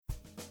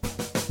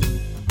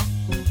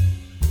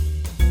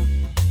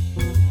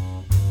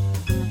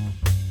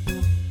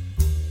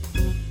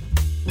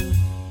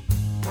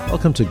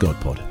Welcome to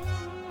GodPod.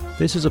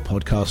 This is a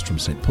podcast from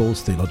St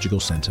Paul's Theological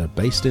Centre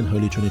based in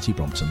Holy Trinity,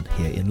 Brompton,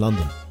 here in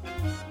London.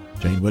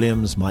 Jane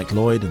Williams, Mike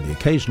Lloyd and the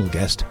occasional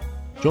guest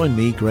join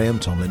me, Graham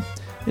Tomlin,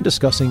 in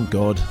discussing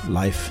God,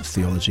 life,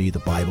 theology, the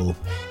Bible,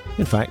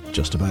 in fact,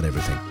 just about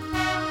everything.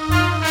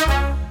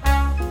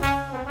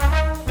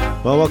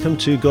 Well, welcome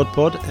to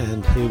GodPod,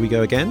 and here we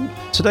go again.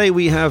 Today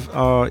we have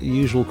our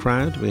usual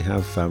crowd. We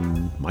have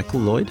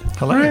Michael Lloyd.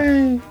 Hello.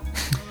 Hooray.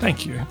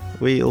 Thank you.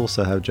 We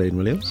also have Jane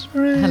Williams.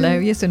 Hooray. Hello,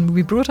 yes, and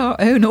we brought our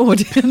own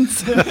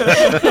audience. We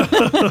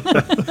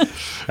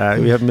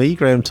have me,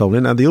 Graham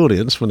Tomlin, and the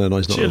audience, well, no,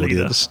 it's not an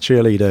audience,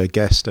 cheerleader,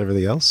 guest,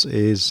 everything else,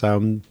 is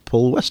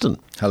Paul Weston.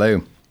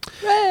 Hello.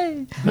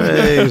 Hooray!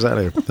 Hey,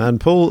 exactly.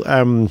 And Paul,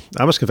 I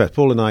must confess,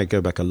 Paul and I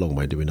go back a long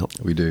way, do we not?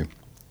 We do.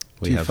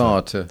 Too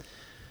far to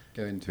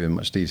go into in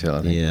much detail,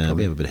 I think. Yeah, probably.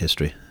 we have a bit of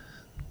history.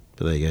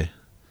 But there you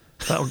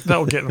go.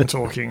 That'll get them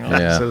talking. Yeah.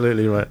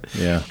 Absolutely right.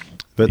 Yeah.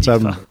 But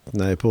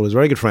no, Paul is a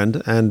very good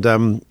friend, and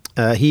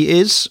he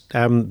is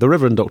the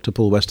Reverend Dr.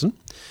 Paul Weston,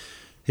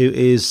 who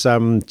is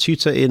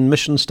tutor in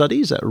mission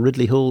studies at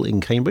Ridley Hall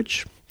in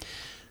Cambridge,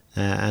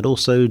 and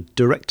also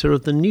director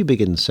of the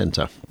Newbigin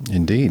Centre.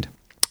 Indeed.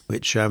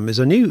 Which is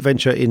a new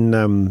venture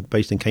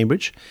based in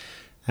Cambridge.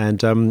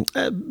 And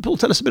Paul,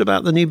 tell us a bit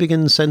about the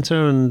Newbigin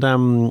Centre and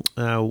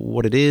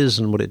what it is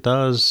and what it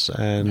does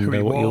and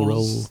what your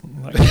role.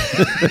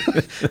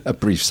 A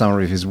brief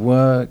summary of his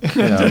work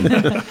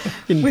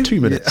in 2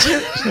 minutes.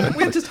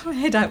 We'll just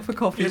head out for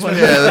coffee.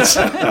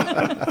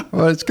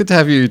 Well, it's good to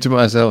have you to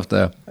myself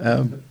now.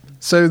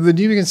 So the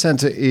Newbigin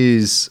Centre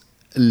is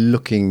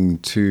looking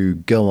to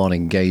go on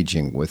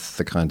engaging with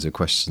the kinds of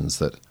questions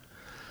that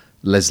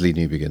Lesslie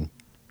Newbigin,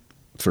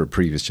 for a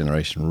previous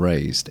generation,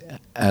 raised,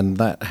 and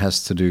that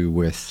has to do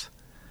with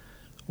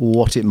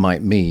what it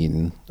might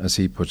mean, as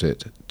he put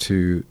it,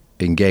 to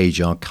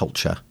engage our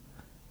culture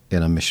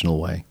in a missional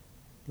way.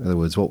 In other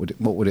words, what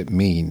would it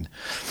mean?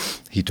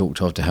 He talked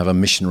of to have a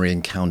missionary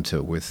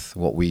encounter with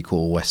what we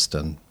call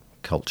Western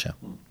culture,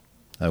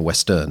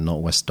 Western,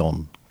 not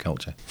Weston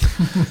culture.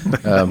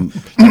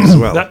 As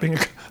well. That being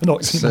an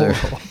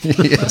oxymoron.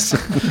 Yes.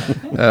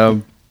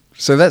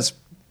 So that's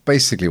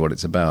basically what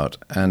it's about,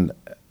 and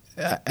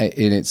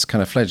in its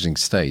kind of fledgling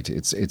state,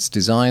 it's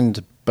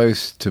designed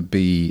both to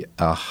be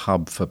a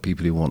hub for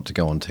people who want to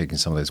go on taking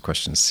some of those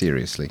questions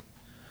seriously,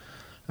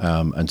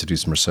 and to do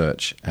some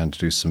research and to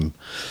do some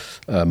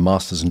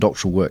master's and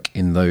doctoral work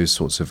in those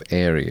sorts of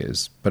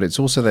areas. But it's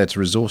also there to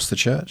resource the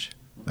church,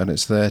 and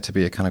it's there to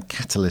be a kind of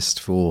catalyst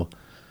for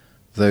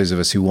those of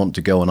us who want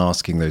to go on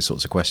asking those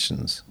sorts of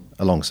questions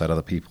alongside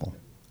other people.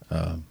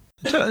 And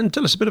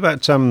tell us a bit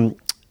about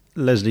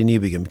Lesslie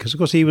Newbigin, because of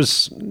course he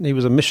was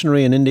a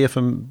missionary in India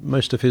for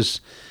most of his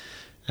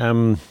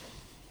kind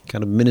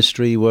of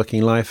ministry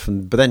working life,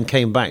 but then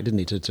came back, didn't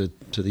he,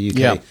 to the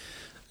UK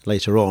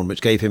later on,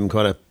 which gave him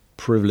quite a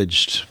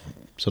privileged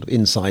sort of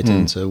insight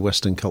into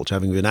Western culture,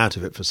 having been out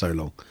of it for so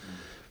long.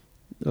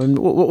 And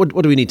what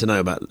do we need to know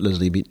about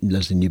Lesslie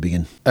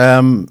Newbigin?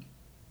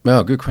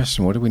 Well, good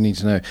question. What do we need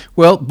to know?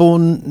 Well,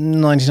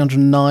 born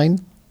 1909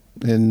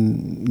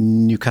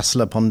 in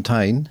Newcastle upon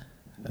Tyne.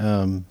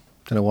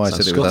 Don't know why I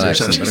said it with an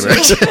accent.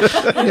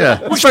 Yeah,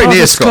 it's very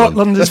near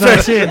Scotland. It's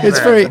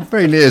very,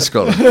 very near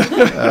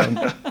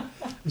Scotland.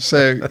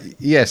 So,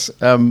 yes,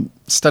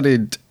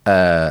 studied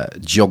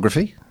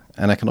geography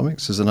and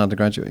economics as an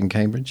undergraduate in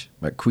Cambridge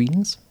at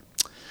Queen's.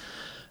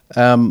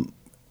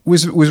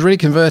 Was really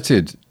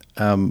converted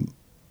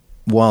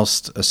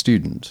whilst a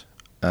student,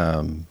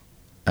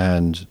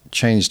 and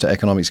changed to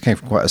economics. Came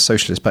from quite a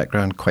socialist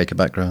background, Quaker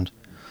background.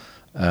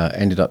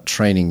 Ended up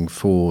training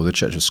for the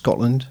Church of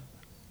Scotland.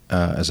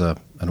 As an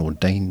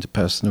ordained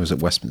person who was at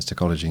Westminster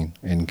College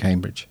in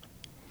Cambridge.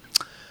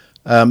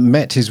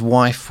 Met his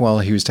wife while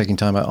he was taking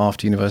time out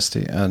after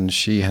university, and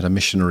she had a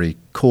missionary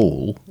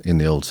call, in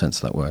the old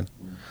sense of that word.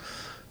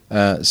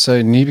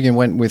 So Newbigin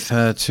went with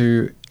her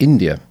to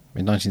India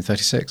in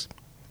 1936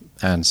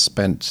 and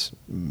spent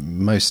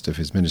most of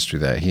his ministry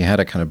there. He had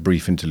a kind of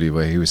brief interlude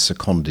where he was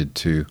seconded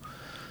to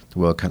the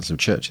World Council of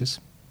Churches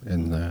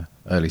in the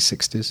early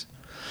 60s.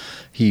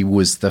 He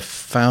was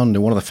one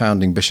of the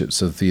founding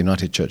bishops of the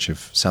United Church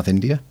of South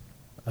India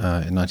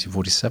in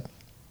 1947.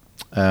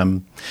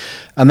 And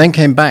then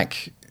came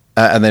back,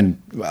 and then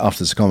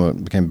after the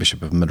secondment became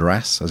Bishop of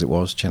Madras, as it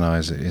was, Chennai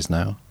as it is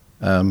now.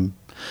 And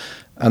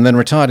then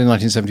retired in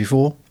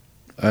 1974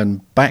 and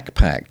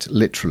backpacked,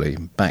 literally,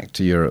 back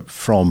to Europe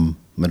from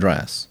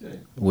Madras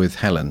with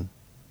Helen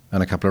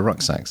and a couple of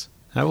rucksacks.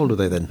 How old were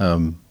they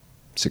then?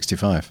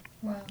 65.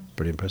 Wow.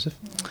 Pretty impressive.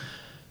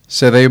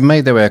 So they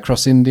made their way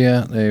across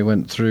India. They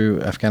went through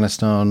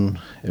Afghanistan,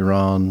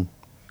 Iran,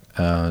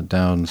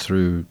 down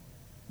through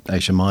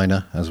Asia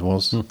Minor, as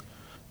was, and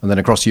then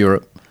across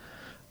Europe.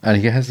 And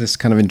he has this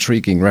kind of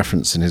intriguing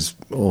reference in his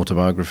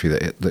autobiography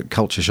that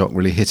culture shock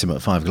really hit him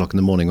at 5 o'clock in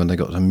the morning when they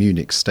got to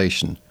Munich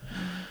station,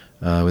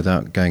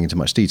 without going into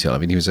much detail. I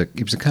mean, he was a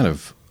kind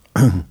of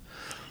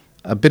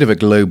a bit of a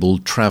global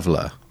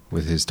traveller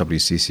with his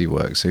WCC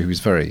work, so he was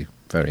very,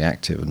 very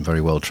active and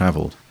very well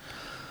travelled.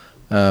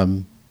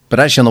 But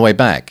actually, on the way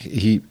back,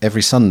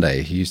 every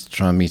Sunday he used to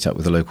try and meet up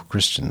with the local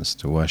Christians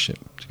to worship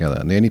together.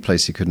 And the only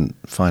place he couldn't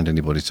find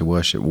anybody to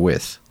worship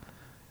with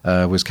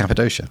was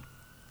Cappadocia.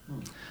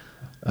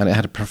 And it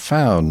had a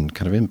profound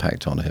kind of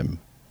impact on him,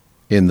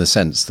 in the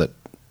sense that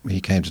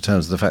he came to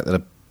terms with the fact that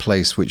a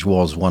place which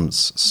was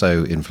once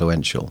so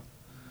influential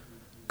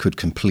could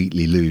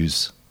completely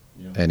lose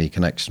any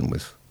connection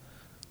with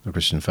the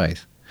Christian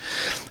faith.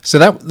 So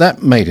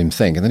that made him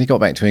think. And then he got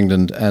back to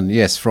England, and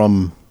yes,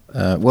 from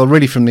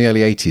the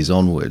early 80s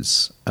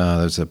onwards,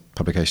 there was a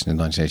publication in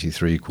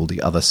 1983 called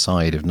The Other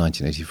Side of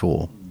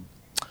 1984.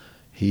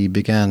 He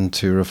began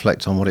to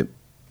reflect on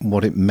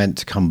what it meant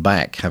to come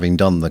back, having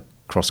done the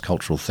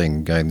cross-cultural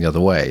thing going the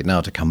other way,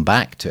 now to come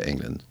back to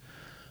England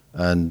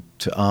and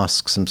to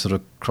ask some sort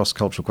of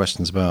cross-cultural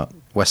questions about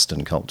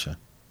Western culture.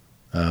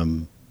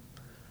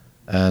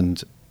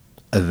 And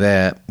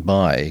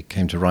thereby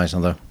came to write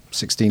another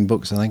 16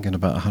 books, I think, and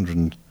about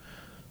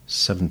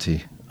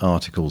 170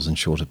 articles and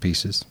shorter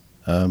pieces.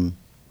 And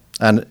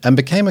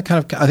became a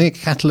kind of, I think, a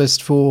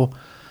catalyst for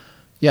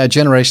a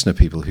generation of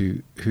people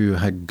who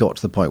had got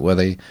to the point where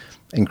they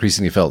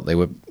increasingly felt they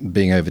were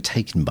being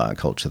overtaken by a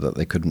culture that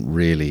they couldn't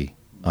really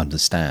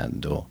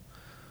understand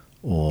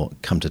or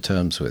come to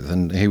terms with.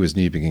 And here was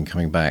Newbigin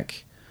coming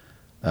back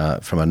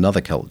from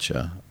another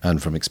culture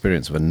and from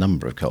experience of a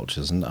number of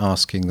cultures, and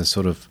asking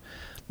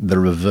the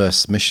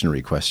reverse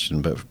missionary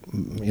question, but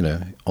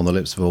on the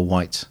lips of a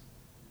white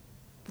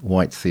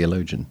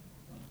theologian.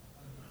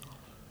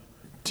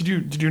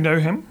 Did you know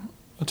him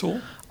at all?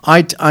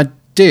 I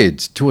did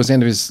towards the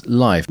end of his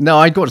life. No,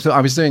 I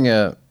was doing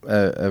a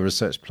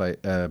research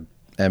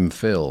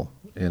MPhil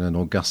in an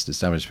august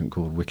establishment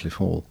called Wycliffe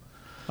Hall.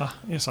 Ah,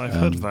 yes, I've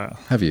heard of that.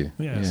 Have you?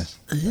 Yes.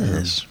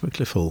 Yes,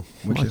 Wycliffe Hall.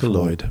 Wycliffe Michael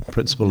Hall. Lloyd,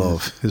 principal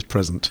of, is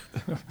present.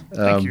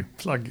 Thank you.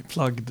 Plugged.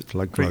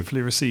 Plug.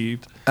 Gratefully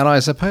received. And I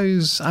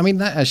suppose,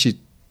 that actually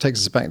takes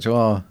us back to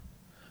our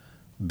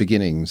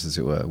beginnings, as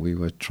it were. We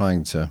were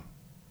trying to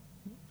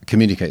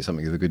communicate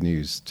something of the good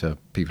news to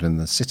people in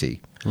the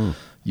city,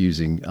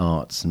 using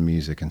arts and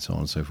music and so on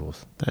and so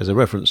forth. There's a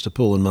reference to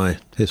Paul and my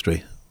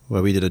history,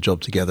 where we did a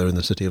job together in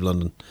the city of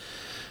London,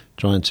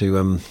 trying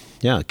to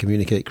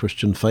communicate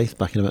Christian faith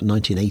back in about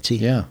 1980.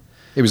 Yeah.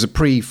 It was a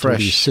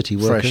pre-fresh city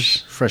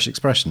workers. fresh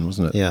expression,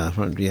 wasn't it? Yeah,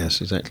 yes,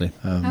 exactly.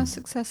 How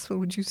successful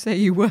would you say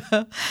you were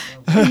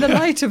in the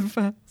light of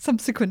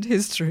subsequent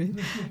history?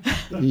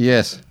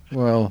 Yes.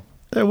 Well,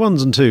 There were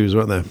ones and twos,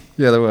 weren't there?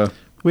 yeah, there were.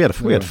 We had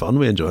fun.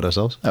 We enjoyed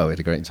ourselves. Oh, we had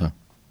a great time.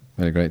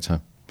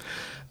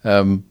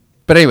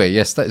 But anyway,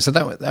 yes.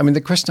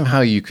 The question of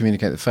how you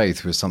communicate the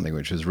faith was something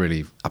which was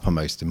really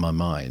uppermost in my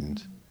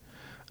mind.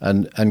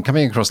 And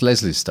coming across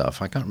Leslie's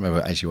stuff, I can't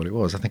remember actually what it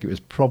was. I think it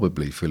was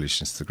probably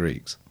Foolishness to the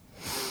Greeks.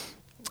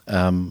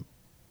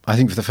 I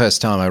think for the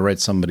first time I read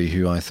somebody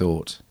who I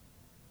thought,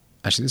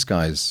 actually, this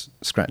guy's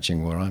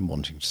scratching where I'm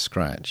wanting to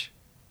scratch.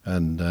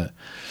 And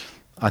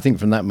I think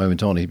from that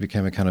moment on, he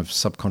became a kind of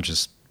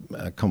subconscious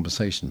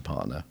conversation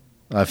partner.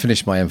 I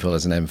finished my MPhil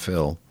as an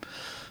MPhil,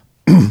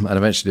 and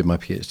eventually did my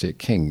PhD at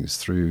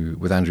King's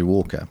with Andrew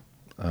Walker.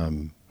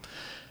 And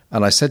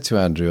I said to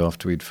Andrew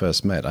after we'd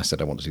first met, I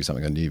said, I want to do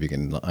something on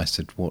Newbigin. I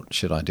said, what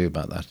should I do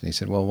about that? And he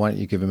said, well, why don't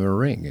you give him a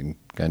ring and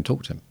go and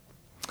talk to him?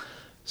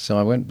 So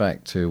I went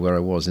back to where I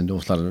was in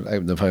North London,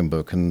 opened the phone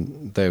book,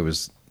 and there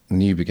was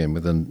Newbigin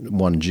with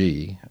one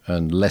G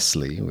and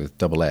Lesslie with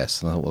double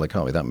S. And I thought, well, there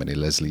can't be that many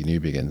Lesslie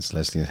Newbigins,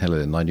 Lesslie and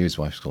Helen. And I knew his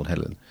wife was called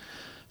Helen.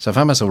 So I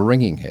found myself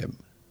ringing him.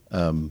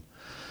 And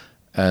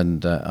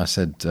I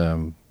said,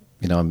 I'm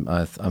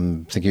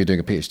thinking of doing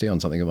a PhD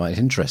on something that might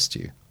interest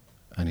you.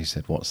 And he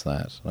said, what's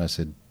that? And I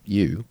said,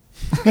 you.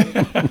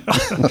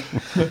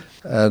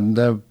 And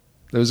there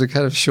was a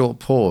kind of short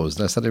pause,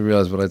 and I suddenly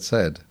realised what I'd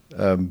said.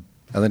 And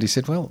then he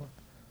said, well,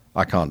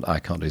 I can't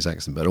do his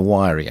accent, but a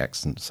wiry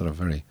accent, sort of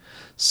very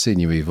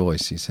sinewy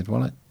voice. He said,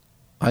 well,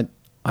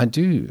 I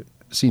do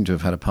seem to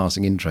have had a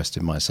passing interest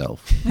in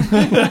myself.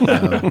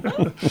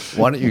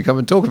 Why don't you come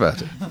and talk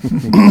about it?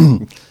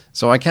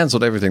 So I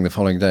cancelled everything the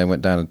following day and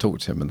went down and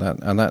talked to him,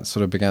 and that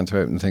sort of began to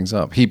open things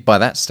up. He, by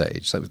that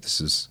stage, so this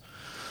is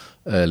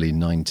early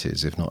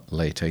 90s, if not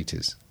late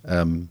 80s,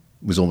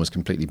 was almost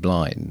completely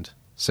blind.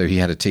 So he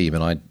had a team,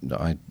 and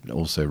I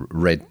also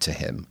read to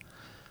him.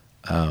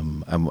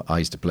 And I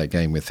used to play a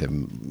game with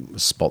him,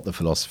 spot the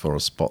philosopher or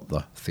spot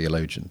the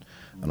theologian,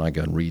 and I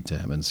go and read to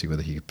him and see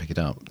whether he could pick it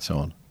up, and so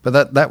on.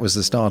 But that was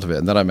the start of it,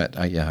 and then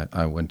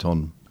I went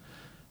on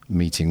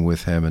meeting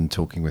with him and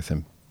talking with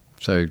him.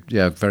 So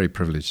yeah, very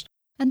privileged.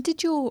 And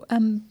did your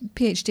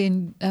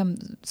PhD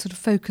sort of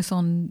focus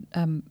on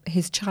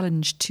his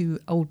challenge to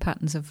old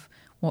patterns of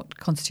what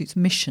constitutes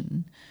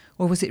mission,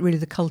 or was it really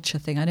the culture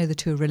thing? I know the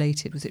two are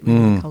related. Was it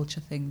really the culture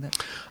thing that?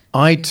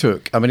 It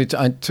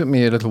took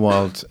me a little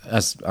while,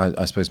 as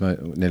I suppose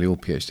nearly all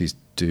PhDs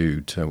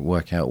do, to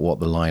work out what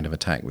the line of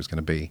attack was going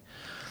to be.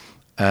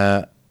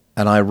 And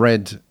I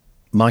read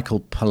Michael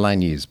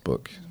Polanyi's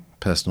book,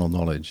 Personal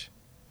Knowledge,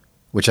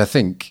 which I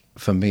think,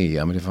 for me,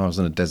 if I was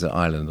on a desert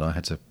island and I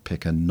had to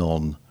pick a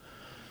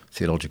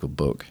non-theological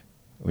book,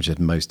 which had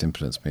most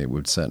influenced me, it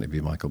would certainly be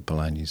Michael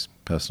Polanyi's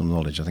Personal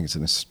Knowledge. I think it's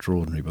an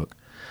extraordinary book.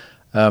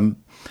 And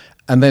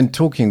then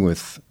talking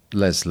with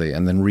Lesslie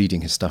and then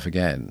reading his stuff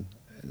again,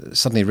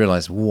 suddenly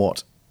realised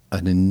what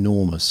an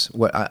enormous,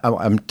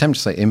 I'm tempted to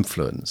say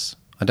influence.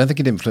 I don't think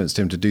it influenced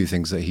him to do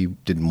things that he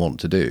didn't want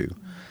to do,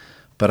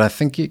 but I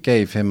think it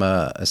gave him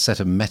a set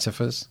of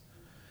metaphors.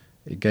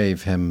 It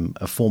gave him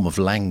a form of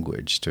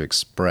language to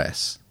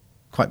express,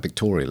 quite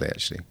pictorially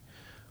actually,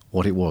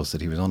 what it was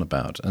that he was on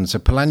about. And so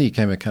Polanyi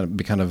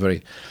became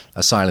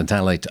a silent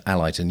ally to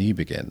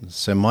Newbigin.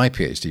 So my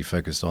PhD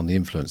focused on the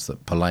influence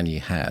that Polanyi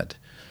had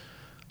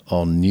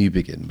on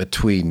Newbigin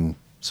between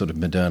sort of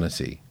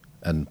modernity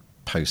and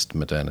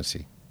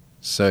post-modernity.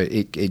 So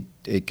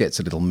it gets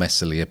a little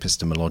messily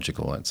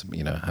epistemological. It's,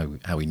 you know,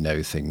 how we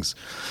know things,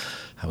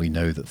 how we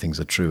know that things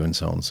are true, and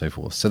so on and so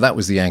forth. So that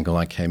was the angle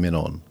I came in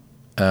on,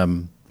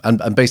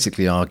 and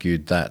basically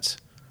argued that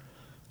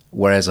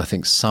whereas I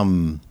think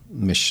some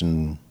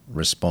mission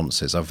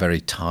responses are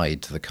very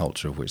tied to the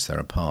culture of which they're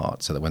a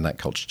part, so that when that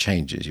culture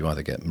changes, you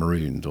either get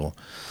marooned or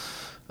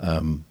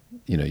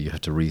you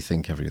have to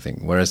rethink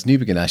everything. Whereas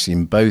Newbigin actually,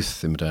 in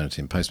both in modernity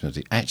and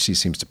post-modernity, actually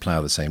seems to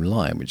plough the same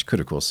line, which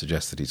could, of course,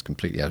 suggest that he's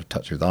completely out of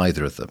touch with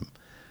either of them,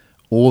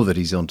 or that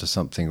he's onto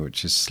something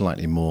which is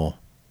slightly more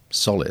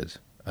solid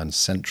and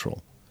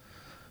central.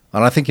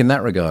 And I think in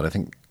that regard, I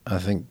think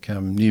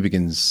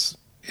Newbigin's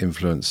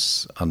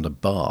influence under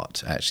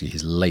Barth, actually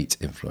his late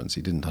influence,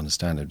 he didn't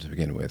understand him to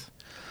begin with,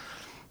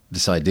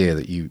 this idea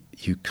that you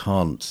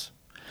can't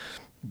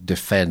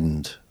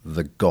defend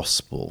the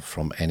gospel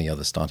from any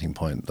other starting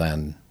point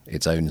than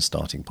its own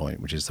starting point,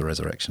 which is the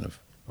resurrection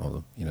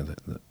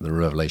the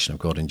revelation of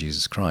God in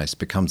Jesus Christ,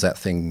 becomes that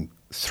thing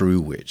through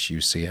which you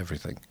see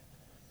everything.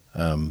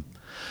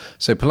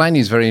 So Polanyi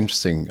is very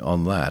interesting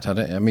on that.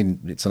 I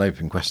mean, it's an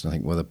open question, I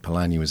think, whether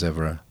Polanyi was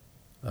ever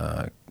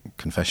a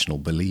confessional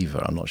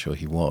believer. I'm not sure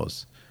he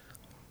was.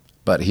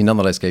 But he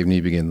nonetheless gave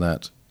Newbigin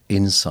that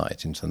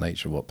insight into the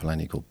nature of what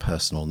Polanyi called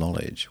personal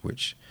knowledge,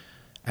 which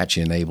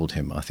actually enabled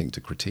him, I think,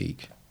 to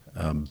critique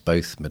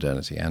both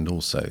modernity and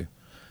also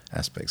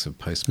aspects of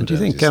post-modernity.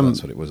 Do you think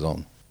that's what it was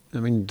on? I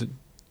mean,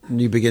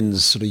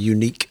 Newbigin's sort of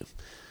unique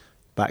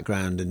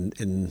background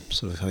in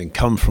sort of having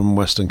come from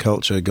Western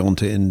culture, gone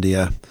to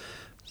India,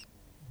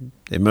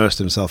 immersed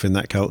himself in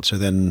that culture,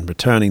 then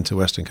returning to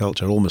Western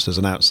culture almost as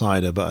an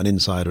outsider but an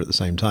insider at the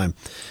same time.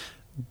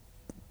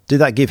 Did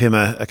that give him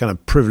a kind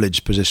of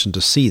privileged position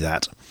to see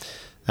that?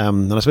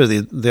 And I suppose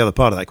the other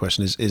part of that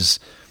question is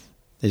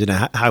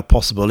how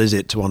possible is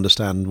it to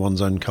understand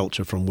one's own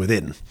culture from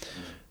within?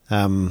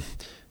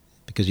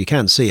 Because you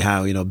can see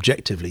how,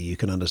 objectively you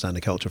can understand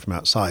a culture from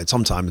outside,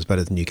 sometimes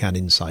better than you can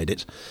inside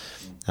it.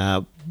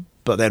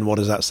 But then what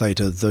does that say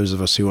to those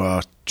of us who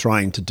are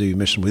trying to do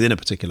mission within a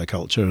particular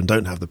culture and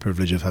don't have the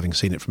privilege of having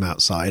seen it from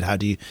outside? How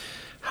do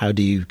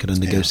you kind of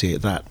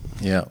negotiate that?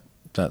 Yeah,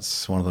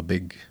 that's one of the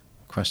big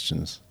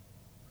questions,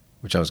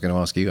 which I was going to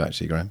ask you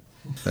actually, Graham.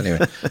 But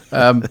anyway,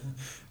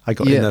 I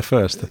got in there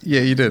first.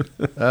 Yeah, you did.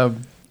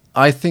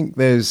 I think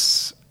there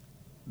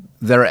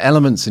are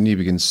elements in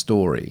Newbigin's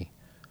story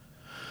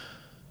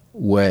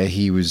where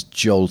he was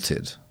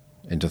jolted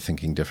into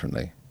thinking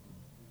differently,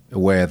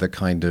 where the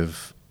kind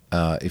of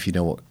if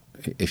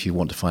you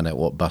want to find out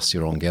what bus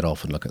you're on, get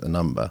off and look at the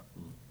number.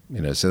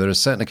 So there are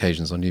certain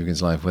occasions on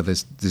Newbigin's life where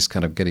this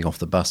kind of getting off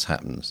the bus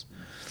happens.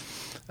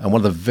 And one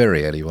of the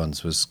very early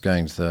ones was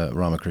going to the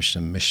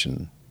Ramakrishna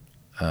mission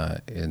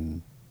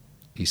in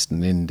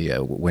eastern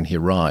India when he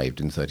arrived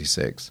in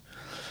 1936,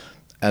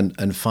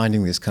 and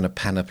finding this kind of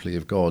panoply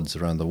of gods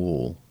around the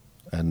wall,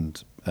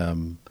 and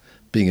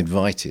being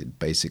invited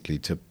basically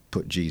to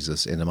put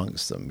Jesus in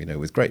amongst them,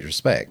 with great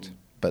respect,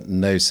 but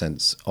no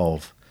sense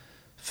of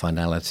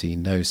finality,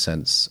 no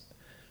sense...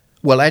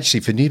 Well, actually,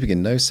 for Newbigin,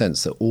 no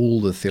sense that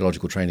all the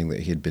theological training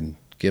that he had been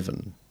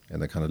given in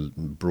the kind of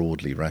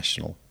broadly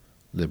rational,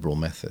 liberal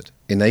method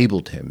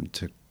enabled him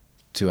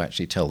to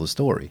actually tell the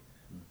story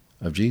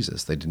of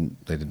Jesus. They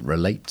didn't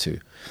relate to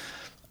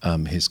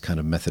his kind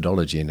of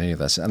methodology in any of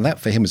that, and that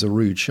for him was a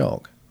rude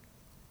shock.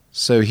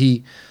 So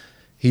he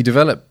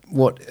developed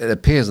what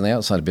appears on the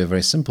outside to be a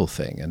very simple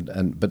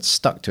thing, but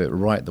stuck to it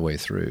right the way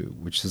through,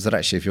 which is that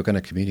actually if you're going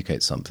to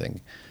communicate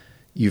something,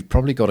 you've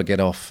probably got to get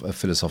off a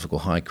philosophical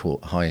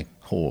high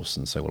horse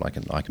and say, well,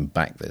 I can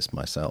back this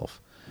myself,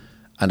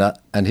 and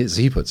as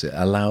he puts it,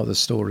 allow the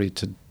story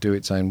to do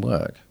its own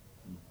work.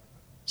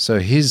 So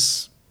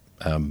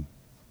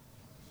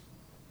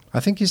I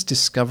think his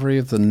discovery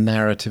of the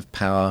narrative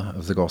power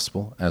of the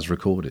gospel as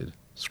recorded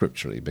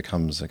scripturally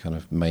becomes a kind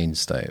of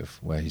mainstay of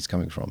where he's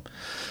coming from.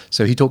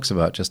 So he talks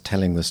about just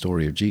telling the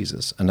story of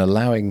Jesus and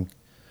allowing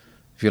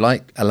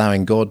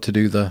God to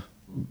do the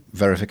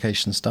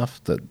verification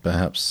stuff that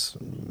perhaps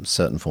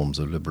certain forms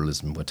of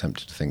liberalism were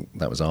tempted to think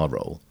that was our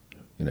role.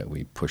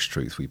 We push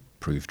truth, we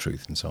prove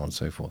truth, and so on and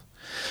so forth.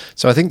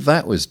 So I think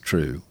that was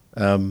true.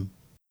 And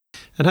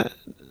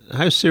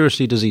how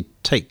seriously does he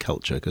take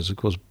culture? Because, of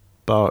course,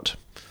 Barth,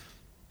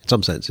 in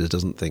some senses,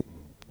 doesn't think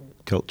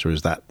culture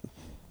is that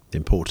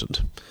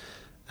important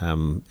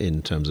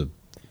in terms of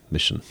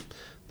mission.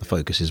 the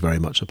focus is very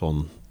much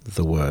upon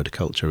the word.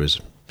 Culture is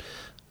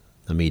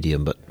a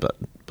medium, but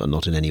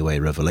not in any way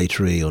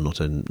revelatory or not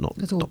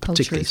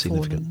particularly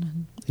significant.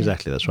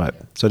 Exactly, that's right.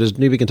 So does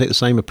Newbigin take the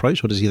same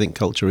approach, or does he think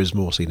culture is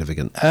more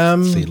significant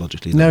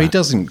theologically? No, he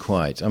doesn't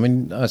quite. I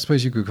mean, I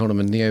suppose you could call him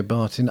a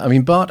neo-Barthian. I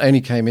mean, Barth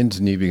only came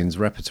into Newbigin's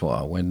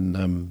repertoire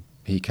when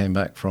he came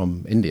back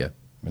from India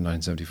in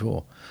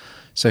 1974.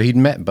 So he'd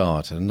met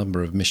Barth at a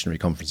number of missionary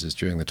conferences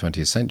during the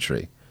 20th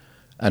century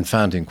and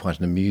found him quite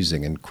an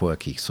amusing and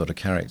quirky sort of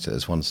character.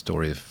 There's one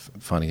story of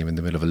finding him in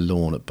the middle of a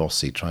lawn at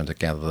Bossey trying to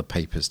gather the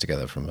papers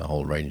together from a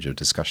whole range of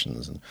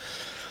discussions.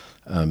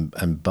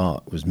 And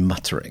Barth was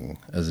muttering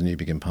as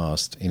Newbigin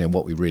passed,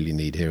 what we really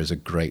need here is a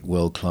great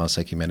world-class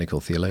ecumenical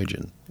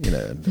theologian.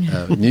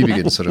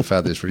 Newbigin sort of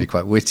found this really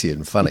quite witty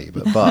and funny,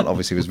 but Barth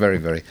obviously was very,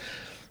 very,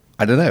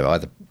 I don't know,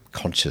 either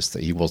conscious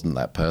that he wasn't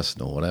that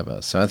person or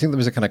whatever. So I think there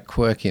was a kind of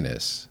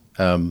quirkiness.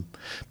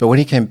 But when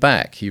he came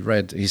back,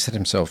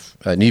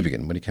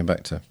 Newbigin, when he came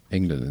back to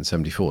England in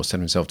 74, set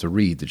himself to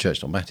read the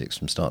Church Dogmatics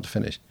from start to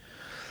finish.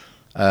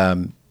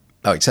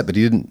 Except that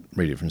he didn't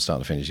read it from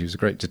start to finish. He was a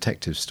great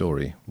detective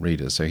story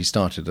reader. So he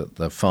started at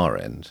the far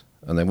end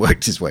and then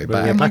worked his way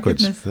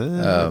backwards.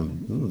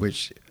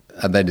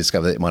 And then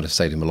discovered that it might have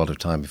saved him a lot of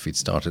time if he'd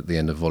started at the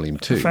end of volume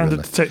 2. Found a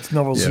detective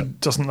novels who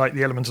doesn't like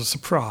the element of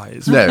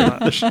surprise. No.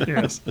 Much.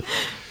 Yes.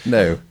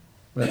 No,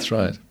 that's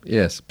right.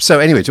 Yes. So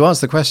anyway, to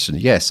answer the question,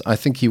 yes, I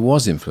think he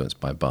was influenced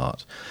by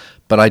Barth,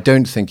 but I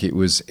don't think it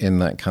was in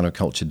that kind of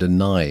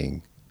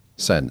culture-denying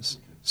sense.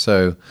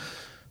 So,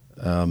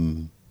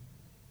 there's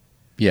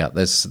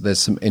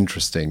some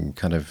interesting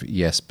kind of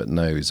yes but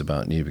no's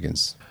about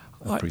Newbigin's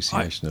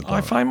appreciation of Barth. I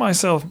find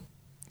myself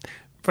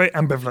very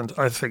ambivalent,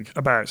 I think,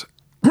 about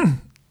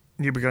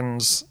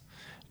Newbigin's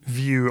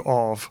view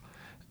of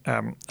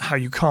how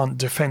you can't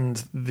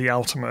defend the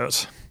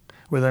ultimate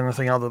with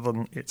anything other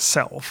than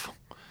itself,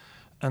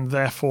 and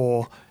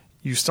therefore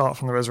you start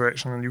from the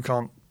resurrection and you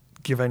can't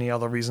give any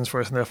other reasons for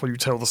it, and therefore you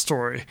tell the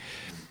story.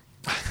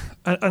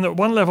 And at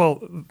one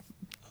level,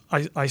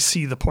 I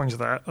see the point of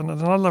that, and at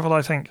another level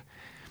I think,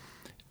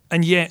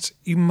 and yet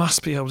you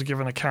must be able to give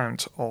an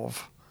account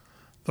of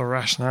the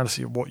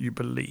rationality of what you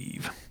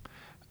believe.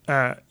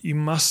 You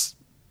must,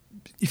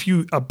 if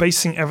you are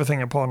basing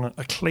everything upon an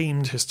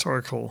acclaimed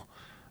historical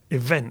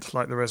event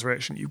like the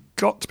resurrection, you've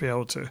got to be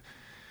able to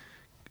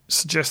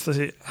suggest that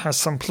it has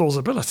some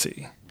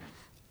plausibility.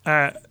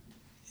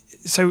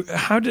 So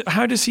how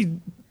does he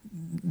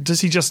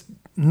just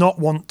not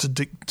want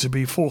to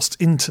be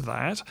forced into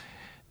that,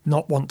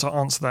 not want to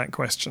answer that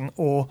question,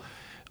 or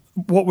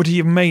what would he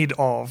have made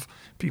of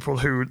people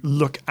who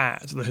look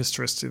at the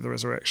historicity of the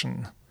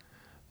resurrection?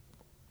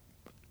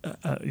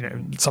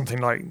 Something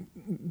like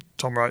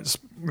Tom Wright's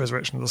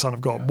Resurrection of the Son of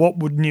God. What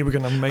would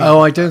Newbigin have made?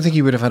 I don't think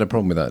he would have had a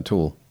problem with that at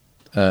all.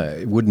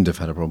 Wouldn't have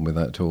had a problem with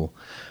that at all.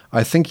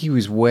 I think he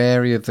was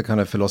wary of the kind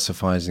of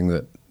philosophizing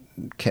that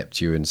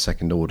kept you in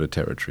second-order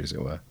territory, as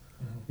it were.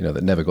 Mm-hmm.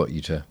 That never got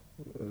you to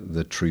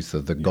the truth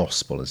of the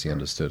gospel as he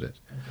understood it.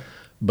 Okay.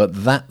 But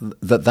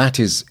that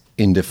is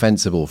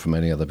indefensible from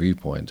any other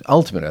viewpoint.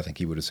 Ultimately, I think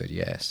he would have said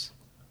yes.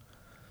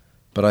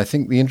 But I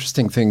think the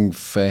interesting thing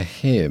for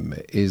him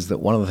is that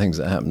one of the things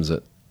that happens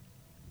at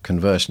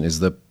conversion is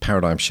the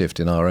paradigm shift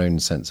in our own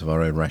sense of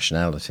our own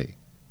rationality,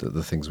 that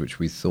the things which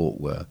we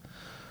thought were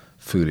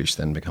foolish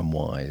then become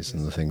wise,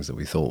 and the things that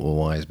we thought were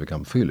wise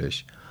become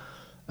foolish.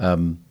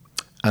 And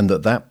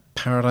that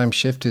paradigm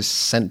shift is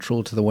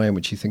central to the way in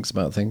which he thinks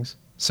about things.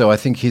 So I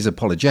think his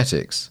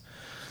apologetics,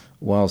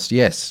 whilst,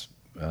 yes,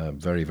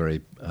 very,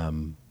 very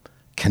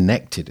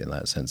connected in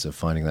that sense of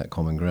finding that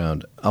common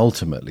ground,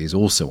 ultimately is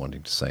also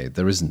wanting to say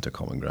there isn't a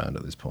common ground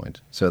at this point.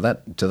 So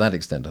to that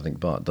extent, I think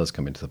Barth does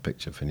come into the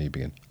picture for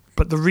Newbigin.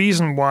 But the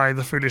reason why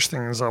the foolish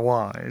things are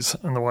wise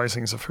and the wise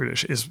things are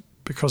foolish is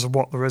because of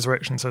what the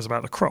resurrection says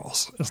about the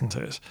cross, isn't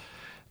it?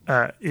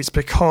 It's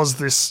because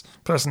this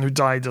person who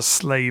died a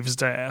slave's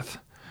death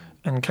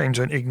and came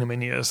to an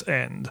ignominious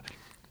end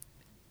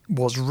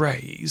was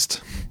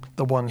raised,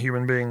 the one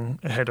human being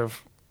ahead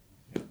of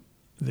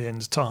the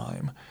end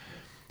time,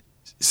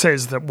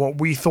 says that what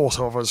we thought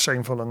of as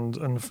shameful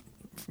and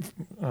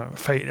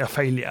a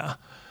failure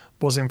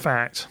was in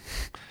fact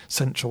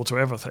central to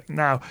everything.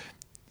 Now,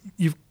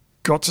 you've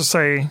got to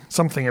say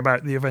something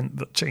about the event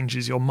that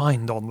changes your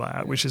mind on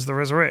that, which is the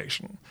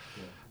resurrection.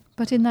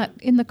 But in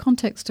the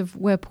context of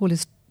where Paul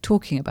is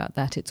talking about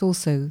that, it's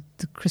also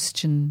the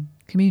Christian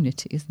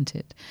community, isn't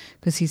it?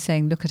 Because he's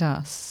saying, look at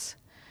us.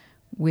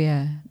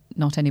 We're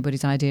not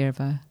anybody's idea of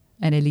an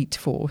elite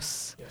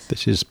force.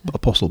 This is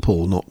Apostle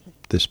Paul, not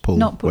this Paul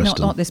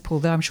Weston. Not this Paul,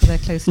 though I'm sure they're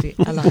closely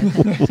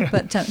allied.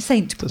 But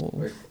Saint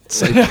Paul.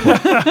 Saint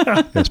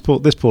Paul. Yes,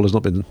 this Paul has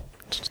not been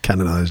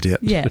canonised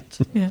yet. Yeah.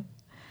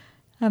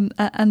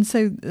 And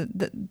so,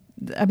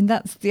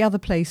 that's the other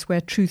place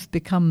where truth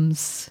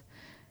becomes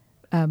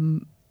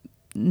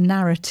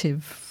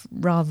narrative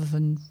rather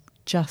than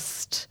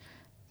just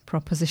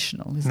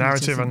propositional. Isn't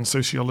narrative it? And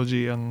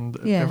sociology and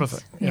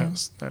everything.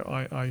 Yes.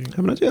 I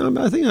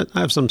think I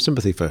have some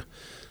sympathy for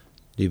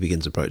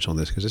Newbigin's approach on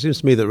this, because it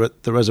seems to me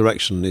that the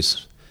resurrection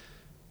is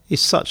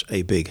is such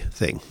a big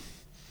thing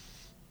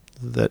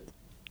that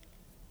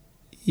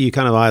you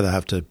kind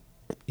of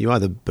you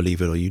either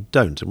believe it or you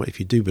don't. And if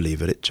you do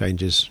believe it, it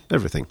changes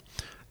everything.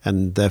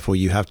 And therefore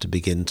you have to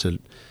begin to,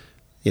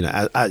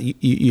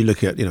 you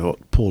look at,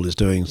 what Paul is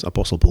doing,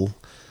 Apostle Paul,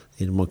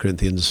 in 1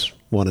 Corinthians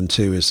 1 and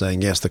 2 is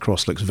saying, yes, the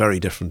cross looks very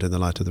different in the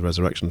light of the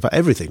resurrection. In fact,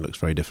 everything looks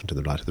very different in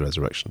the light of the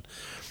resurrection.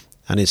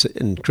 And it's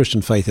in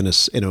Christian faith,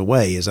 in a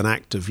way, is an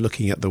act of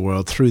looking at the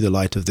world through the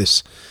light of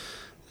this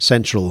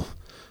central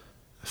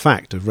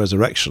fact of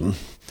resurrection,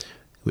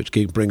 which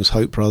brings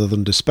hope rather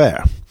than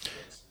despair.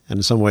 And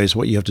in some ways,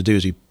 what you have to do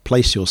is you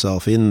place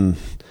yourself in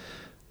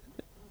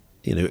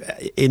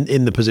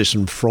the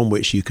position from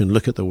which you can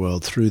look at the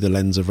world through the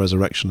lens of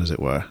resurrection, as it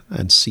were,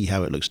 and see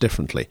how it looks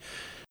differently.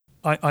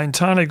 I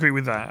entirely agree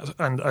with that,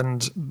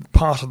 and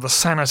part of the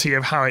sanity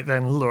of how it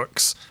then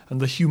looks, and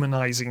the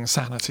humanising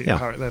sanity of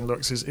how it then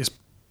looks, is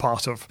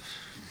part of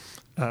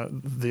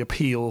the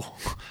appeal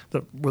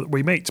that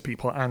we make to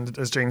people. And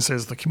as Jane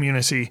says, the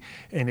community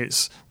in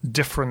its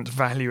different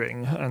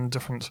valuing and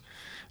different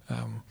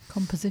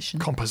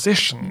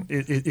composition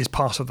is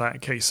part of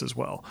that case as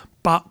well.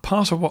 But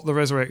part of what the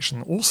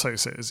resurrection also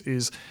says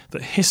is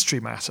that history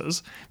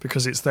matters,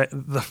 because it's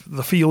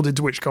the field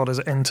into which God has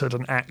entered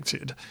and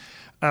acted.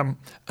 And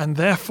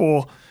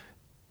therefore,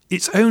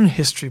 its own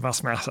history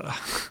must matter,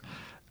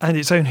 and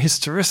its own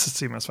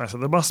historicity must matter.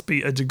 There must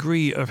be a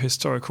degree of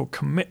historical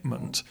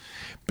commitment,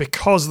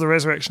 because the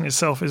resurrection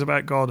itself is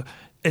about God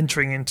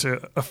entering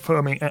into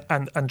affirming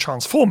and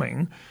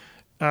transforming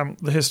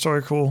the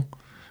historical.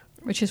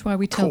 Which is why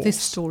we tell this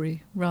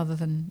story rather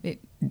than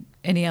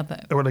any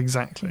other. Well,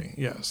 exactly,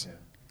 yes.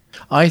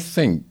 I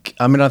think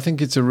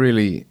it's a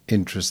really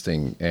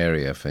interesting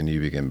area for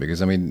Newbigin,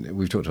 because,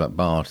 we've talked about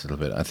Barth a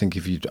little bit. I think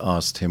if you'd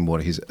asked him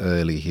what his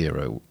early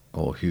hero,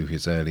 or who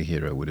his early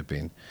hero would have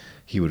been,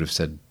 he would have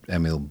said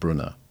Emil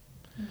Brunner,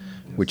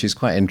 which is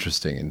quite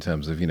interesting in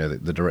terms of,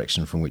 the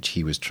direction from which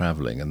he was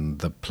travelling and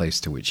the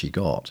place to which he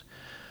got.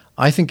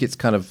 I think it's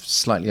kind of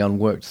slightly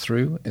unworked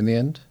through in the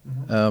end.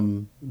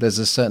 There's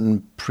a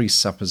certain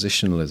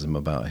presuppositionalism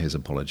about his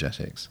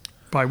apologetics.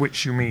 By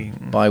which you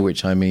mean? By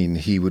which I mean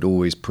he would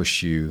always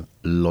push you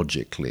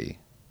logically,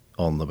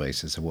 on the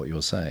basis of what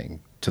you're saying,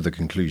 to the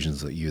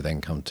conclusions that you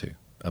then come to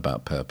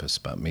about purpose,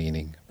 about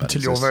meaning, about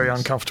until you're very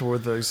uncomfortable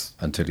with those.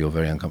 Until you're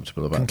very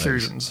uncomfortable about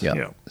conclusions. Those.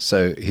 Yeah.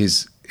 So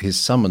his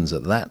summons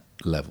at that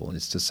level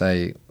is to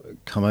say,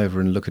 come over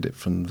and look at it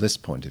from this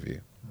point of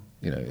view.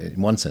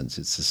 In one sense,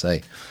 it's to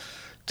say,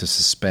 to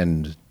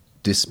suspend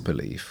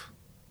disbelief,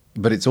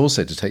 but it's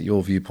also to take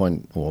your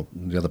viewpoint or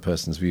the other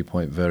person's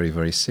viewpoint very,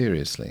 very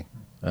seriously.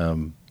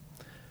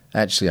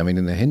 Actually,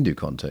 in the Hindu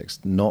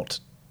context, not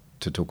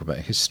to talk about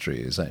history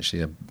is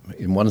actually,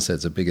 in one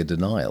sense, a bigger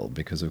denial,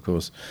 because, of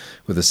course,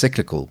 with a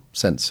cyclical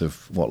sense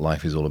of what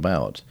life is all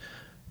about,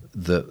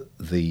 the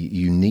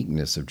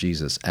uniqueness of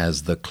Jesus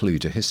as the clue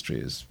to history,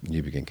 as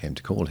Newbigin came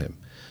to call him,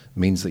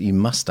 means that you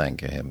must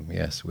anchor him,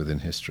 yes, within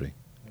history.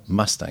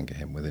 Must anchor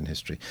him within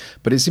history.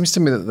 But it seems to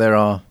me that there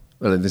are,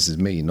 well, this is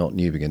me, not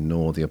Newbigin,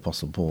 nor the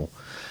Apostle Paul.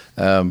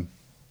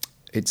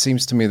 It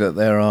seems to me that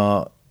there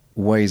are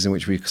ways in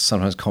which we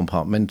sometimes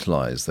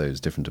compartmentalise those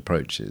different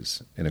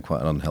approaches in a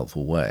quite an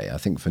unhelpful way. I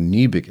think for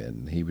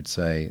Newbigin, he would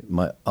say,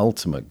 my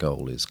ultimate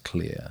goal is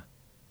clear.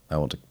 I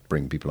want to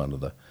bring people under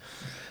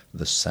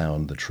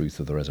the truth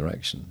of the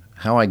resurrection.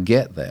 How I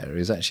get there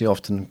is actually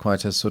often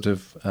quite a sort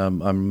of,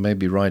 I'm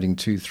maybe riding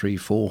 2, 3,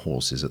 4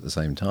 horses at the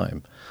same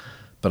time,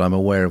 but I'm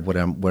aware of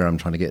where I'm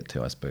trying to get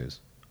to, I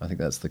suppose. I think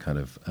that's the kind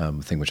of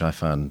thing which I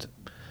found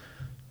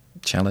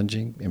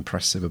challenging,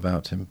 impressive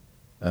about him.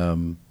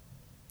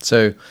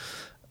 So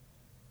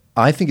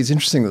I think it's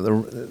interesting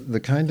that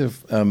the kind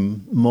of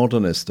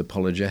modernist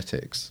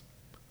apologetics,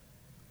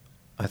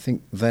 I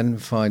think, then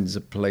finds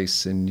a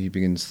place in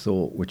Newbigin's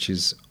thought which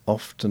is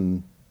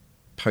often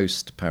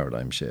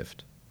post-paradigm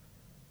shift.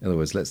 In other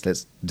words,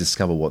 let's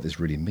discover what this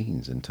really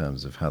means in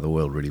terms of how the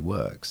world really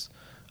works.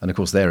 And of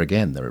course, there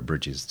are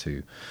bridges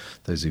to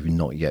those who've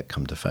not yet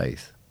come to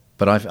faith.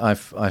 But I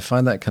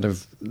find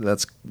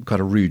that's quite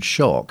a rude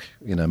shock,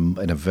 in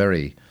a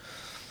very,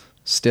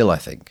 still, I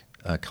think,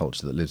 a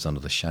culture that lives under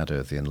the shadow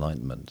of the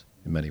Enlightenment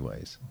in many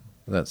ways.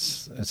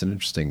 That's an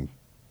interesting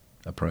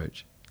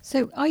approach.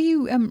 So are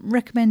you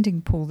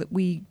recommending, Paul, that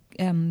we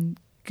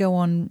go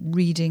on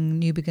reading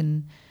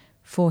Newbigin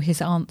for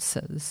his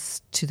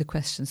answers to the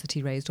questions that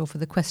he raised, or for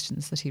the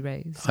questions that he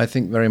raised? I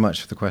think very much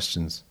for the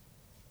questions.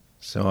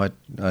 So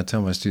I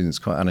tell my students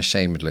quite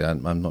unashamedly,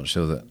 I'm not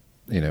sure that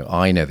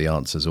I know the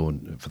answers, or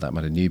for that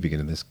matter Newbigin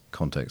in this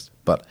context,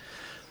 but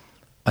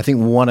I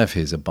think one of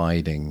his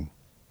abiding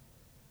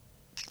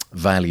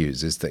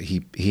values is that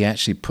he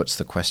actually puts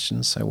the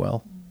questions so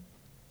well.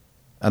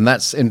 And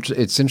it's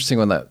interesting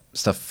when that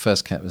stuff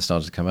first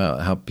started to come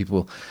out, how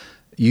people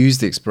use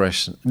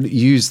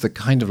the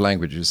kind of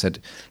language that said,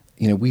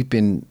 we've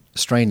been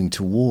straining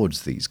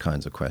towards these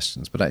kinds of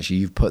questions, but actually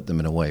you've put them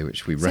in a way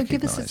which we recognise. So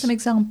give us some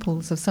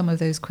examples of some of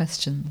those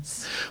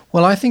questions.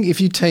 Well, I think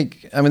if you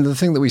take, the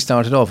thing that we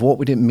started off, what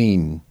would it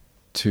mean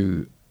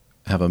to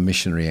have a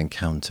missionary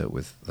encounter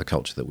with the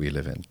culture that we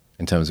live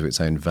in terms of its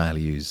own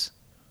values,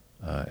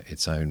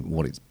 its own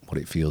what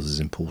it feels is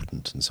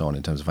important, and so on,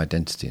 in terms of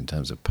identity, in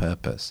terms of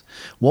purpose.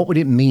 What would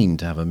it mean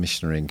to have a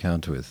missionary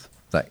encounter with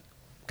that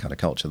kind of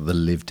culture, the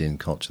lived-in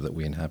culture that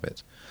we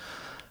inhabit?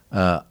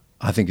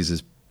 I think is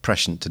as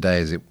prescient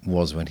today as it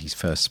was when he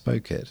first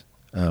spoke it.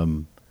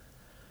 And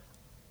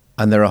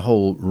there are a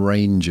whole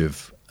range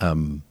of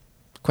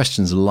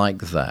questions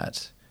like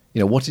that.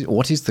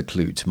 What is the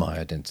clue to my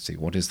identity?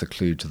 What is the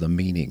clue to the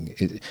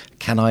meaning?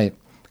 Can I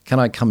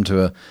come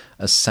to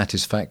a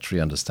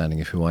satisfactory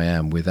understanding of who I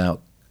am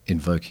without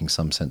invoking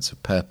some sense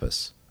of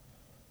purpose?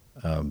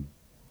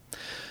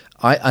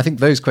 I think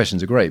those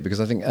questions are great because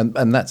I think,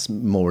 and that's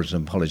more at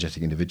an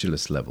apologetic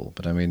individualist level.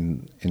 But I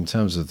mean, in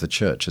terms of the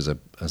church as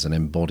an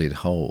embodied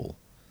whole,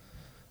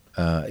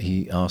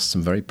 he asked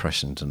some very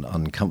prescient and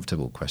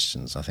uncomfortable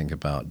questions. I think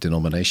about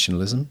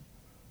denominationalism,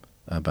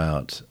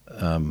 about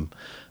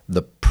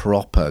the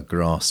proper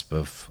grasp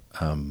of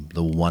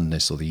the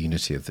oneness or the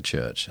unity of the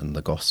church and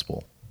the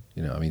gospel.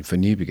 I mean, for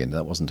Newbigin,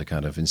 that wasn't a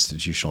kind of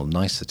institutional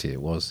nicety.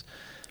 It was,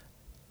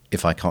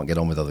 if I can't get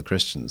on with other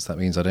Christians, that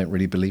means I don't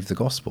really believe the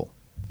gospel.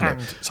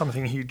 And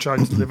something he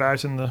tried to live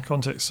out in the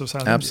context of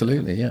South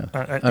absolutely, India.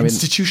 Yeah.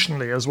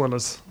 Institutionally as well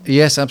as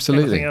yes,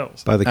 absolutely. anything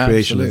else. By the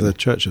creation of the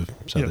Church of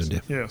South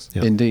India. Yes.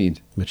 Yeah.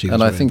 Indeed. Which he was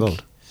very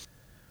involved.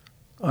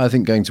 I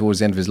think going towards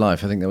the end of his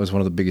life, I think that was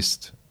one of the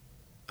biggest...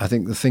 I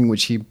think the thing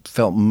which he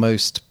felt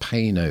most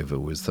pain over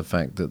was the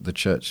fact that the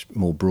church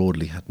more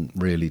broadly hadn't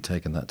really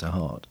taken that to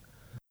heart.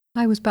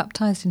 I was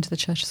baptised into the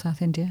Church of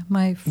South India.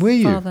 My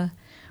Were father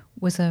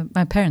was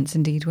my parents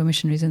indeed were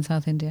missionaries in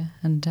South India,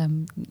 and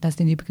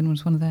Lesslie Newbigin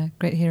was one of their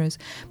great heroes.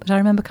 But I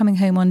remember coming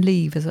home on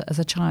leave as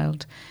a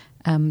child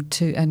and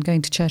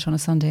going to church on a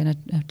Sunday in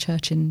a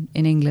church in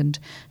England,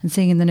 and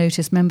seeing in the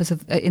notice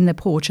in their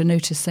porch a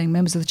notice saying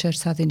members of the Church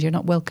of South India are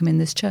not welcome in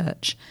this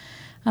church.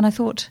 And I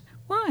thought,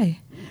 why?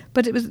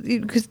 But it was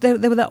because there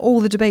were all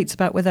the debates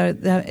about whether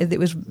it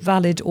was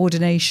valid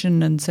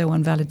ordination and so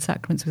on, valid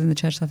sacraments within the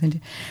Church of South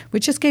India,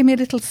 which just gave me a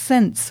little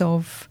sense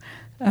of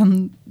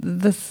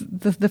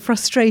the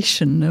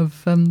frustration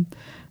of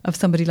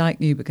somebody like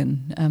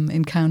Newbigin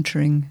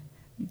encountering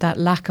that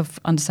lack of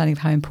understanding of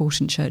how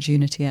important church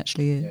unity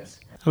actually is. Yes.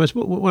 I was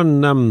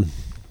one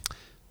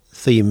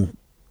theme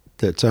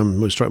that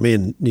struck me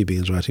in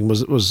Newbigin's writing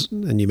was,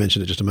 and you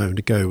mentioned it just a moment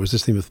ago, was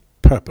this theme of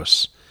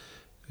purpose,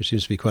 which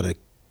seems to be quite a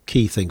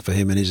key thing for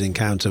him in his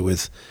encounter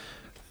with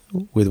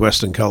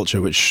Western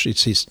culture, which it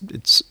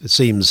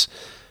seems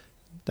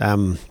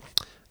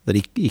that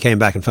he came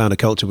back and found a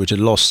culture which had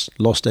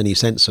lost any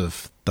sense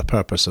of the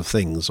purpose of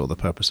things or the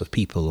purpose of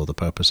people or the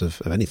purpose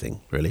of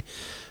anything, really.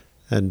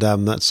 And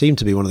that seemed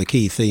to be one of the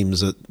key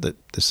themes that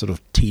this sort of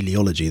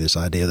teleology, this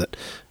idea that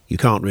you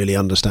can't really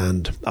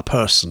understand a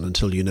person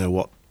until you know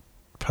what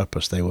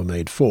purpose they were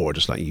made for,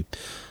 just like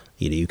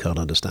you can't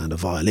understand a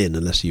violin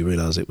unless you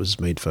realise it was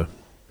made to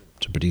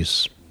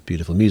produce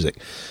beautiful music.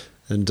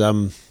 And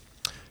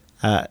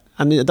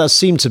it does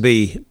seem to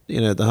be,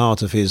 at the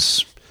heart of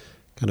his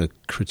kind of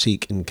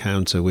critique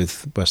encounter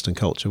with Western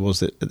culture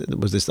was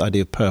this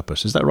idea of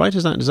purpose. Is that right?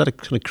 Is that a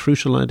kind of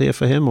crucial idea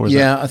for him? Or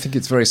I think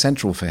it's very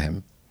central for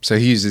him. So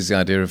he uses the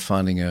idea of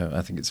finding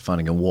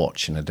a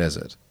watch in a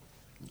desert,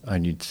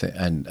 and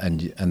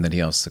and then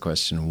he asks the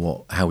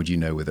question, how would you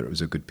know whether it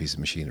was a good piece of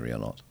machinery or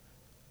not?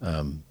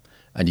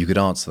 And you could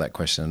answer that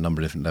question on a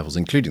number of different levels,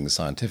 including the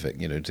scientific,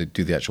 to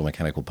do the actual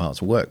mechanical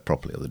parts work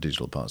properly or the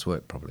digital parts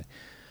work properly.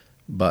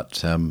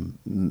 But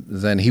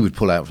then he would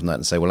pull out from that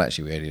and say, well,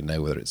 actually, we only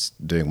know whether it's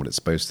doing what it's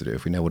supposed to do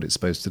if we know what it's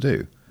supposed to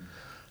do.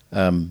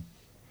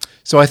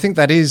 So I think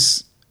that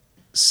is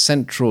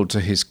central to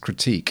his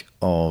critique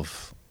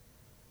of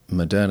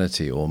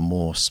modernity, or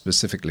more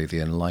specifically the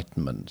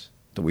Enlightenment,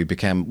 that we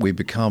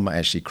become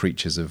actually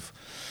creatures of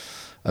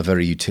a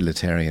very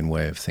utilitarian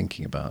way of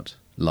thinking about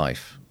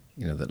life.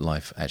 That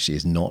life actually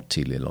is not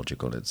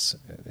teleological.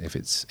 If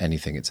it's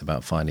anything, it's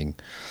about finding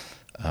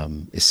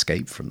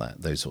escape from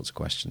those sorts of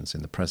questions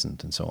in the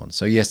present and so on.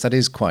 So yes, that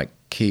is quite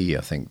key,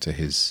 I think, to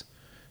his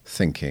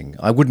thinking.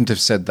 I wouldn't have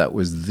said that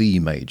was the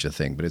major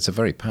thing, but it's a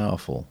very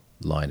powerful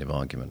line of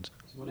argument.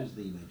 So what is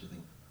the major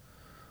thing?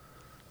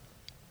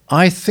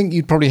 I think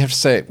you'd probably have to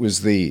say it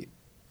was the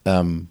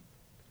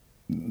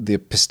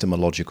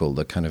epistemological,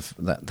 the kind of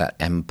that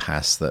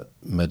impasse that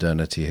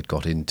modernity had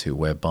got into,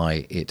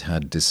 whereby it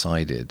had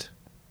decided,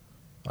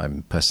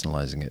 I'm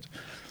personalizing it,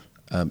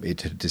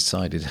 it had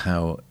decided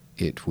how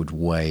it would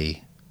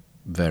weigh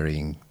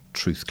varying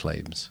truth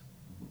claims.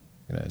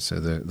 So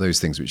those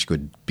things which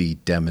could be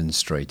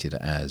demonstrated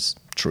as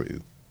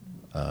true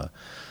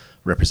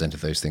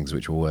represented those things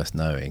which were worth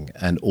knowing,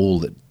 and all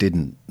that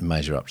didn't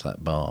measure up to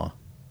that bar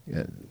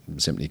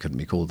simply couldn't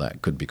be called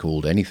that. Could be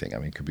called anything. I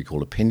mean, it could be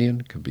called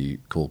opinion, could be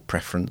called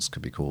preference,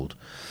 could be called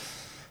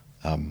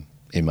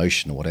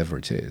emotion, or whatever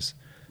it is.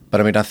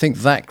 But I mean, I think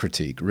that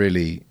critique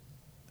really,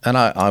 and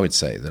I would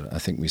say that I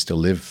think we still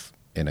live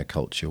in a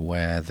culture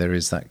where there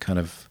is that kind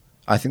of,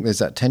 I think there's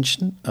that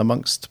tension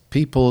amongst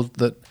people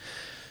that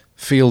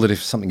feel that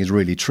if something is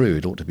really true,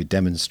 it ought to be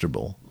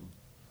demonstrable.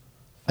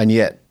 and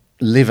yet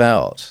live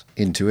out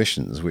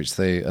intuitions which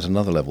they, at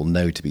another level,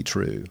 know to be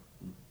true,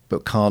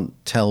 but can't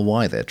tell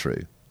why they're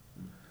true.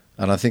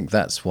 And I think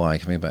that's why,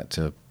 coming back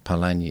to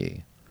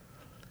Polanyi,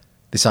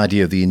 this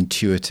idea of the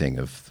intuiting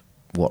of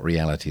what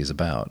reality is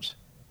about,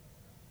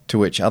 to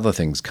which other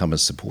things come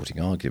as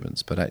supporting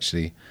arguments, but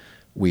actually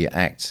we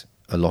act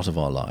a lot of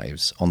our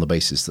lives on the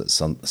basis that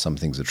some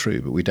things are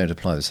true, but we don't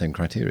apply the same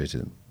criteria to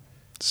them.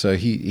 So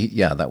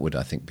that would,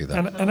 I think, be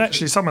that. And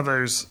actually some of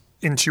those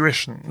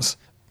intuitions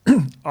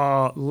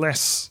are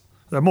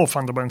they're more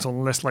fundamental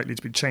and less likely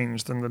to be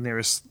changed than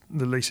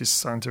the latest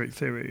scientific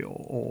theory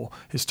or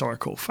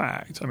historical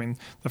fact. I mean,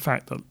 the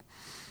fact that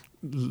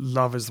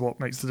love is what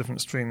makes the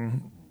difference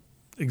between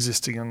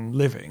existing and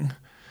living,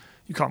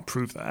 you can't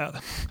prove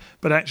that.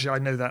 But actually I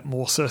know that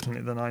more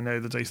certainly than I know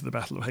the date of the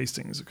Battle of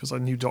Hastings, because a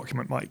new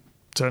document might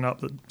turn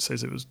up that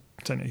says it was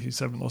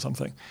 1087 or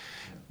something.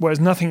 Whereas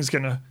nothing's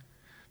going to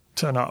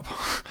turn up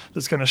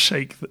that's going to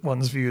shake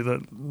one's view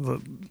that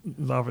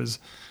love is...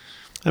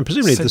 And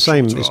presumably the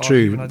same is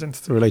true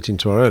relating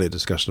to our earlier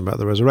discussion about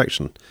the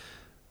resurrection,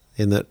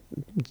 in that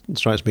it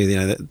strikes me,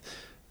 that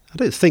I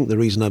don't think the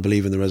reason I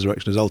believe in the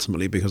resurrection is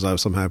ultimately because I've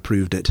somehow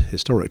proved it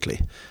historically.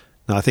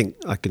 Now, I think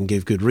I can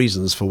give good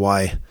reasons for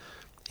why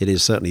it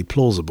is certainly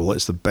plausible.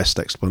 It's the best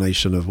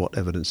explanation of what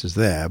evidence is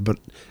there. But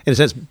in a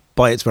sense,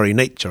 by its very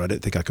nature, I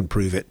don't think I can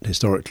prove it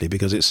historically,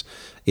 because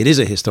it is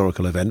a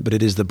historical event, but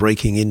it is the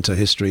breaking into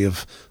history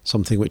of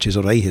something which is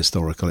sort of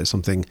ahistorical. It's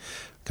something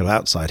kind of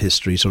outside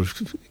history sort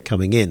of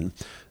coming in.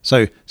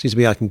 So it seems to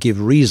me I can give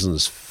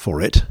reasons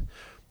for it,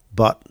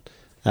 but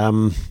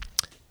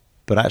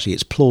actually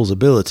its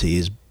plausibility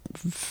is,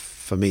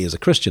 for me as a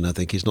Christian, I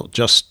think, is not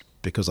just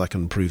because I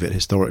can prove it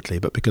historically,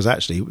 but because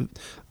actually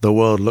the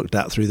world looked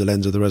at through the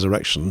lens of the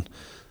resurrection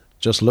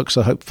just looks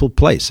a hopeful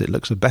place. It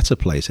looks a better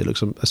place. It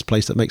looks a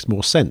place that makes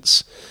more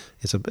sense.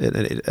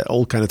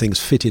 All kind of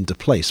things fit into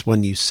place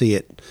when you see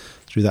it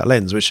through that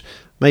lens, which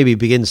maybe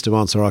begins to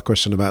answer our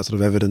question about sort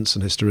of evidence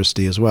and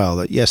historicity as well,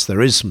 that yes, there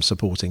is some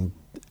supporting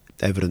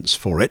evidence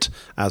for it,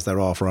 as there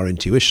are for our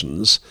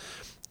intuitions,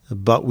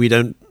 but we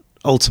don't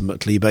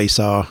ultimately base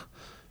our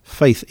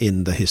faith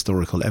in the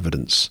historical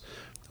evidence.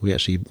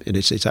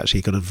 It's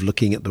actually kind of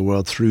looking at the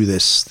world through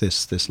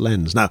this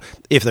lens. Now,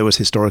 if there was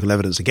historical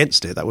evidence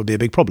against it, that would be a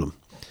big problem.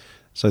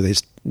 So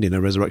this,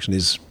 resurrection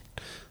is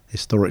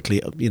historically,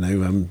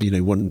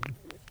 one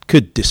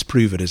could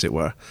disprove it, as it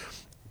were.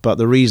 But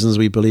the reasons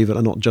we believe it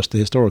are not just the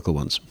historical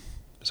ones.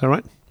 Is that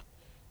right?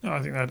 No,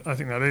 I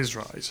think that is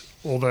right.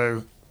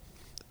 Although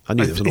I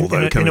knew there was an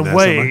although coming in a there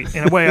way,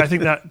 somewhere. in a way, I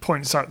think that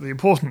points out the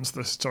importance of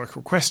the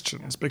historical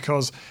questions,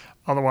 because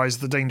otherwise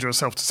the danger of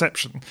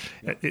self-deception.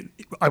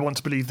 I want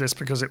to believe this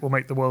because it will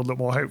make the world look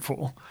more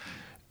hopeful.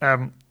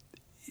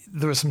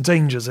 There are some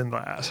dangers in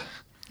that.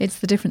 It's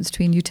the difference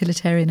between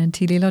utilitarian and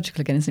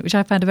teleological again, isn't it? Which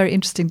I found a very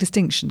interesting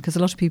distinction, because a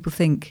lot of people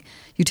think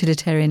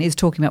utilitarian is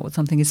talking about what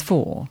something is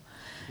for.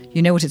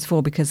 You know what it's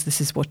for because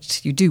this is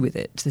what you do with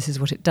it. This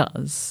is what it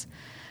does.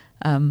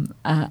 And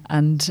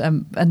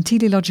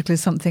teleological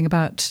is something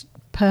about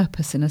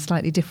purpose in a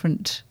slightly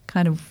different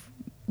kind of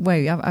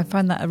way. I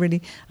find that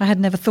I had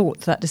never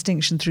thought that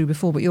distinction through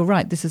before, but you're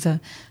right, this is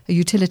a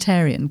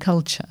utilitarian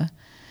culture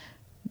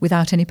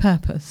without any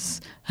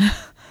purpose.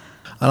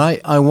 And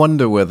I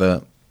wonder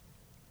whether,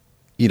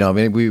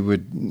 we were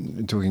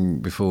talking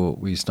before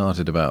we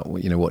started about,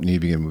 what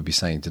Newbigin would be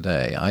saying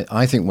today.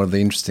 I think one of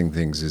the interesting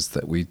things is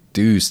that we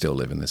do still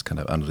live in this kind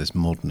of, under this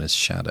modernist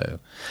shadow.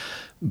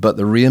 But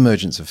the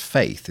reemergence of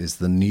faith is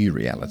the new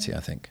reality, I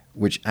think,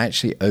 which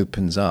actually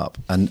opens up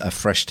a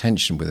fresh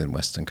tension within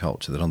Western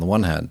culture, that on the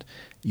one hand,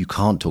 you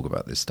can't talk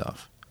about this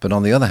stuff, but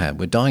on the other hand,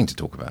 we're dying to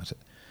talk about it.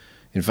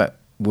 In fact,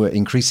 we're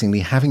increasingly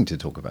having to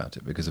talk about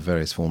it because of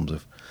various forms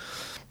of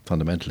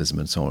fundamentalism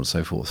and so on and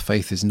so forth.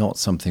 Faith is not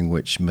something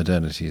which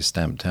modernity has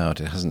stamped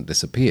out. It hasn't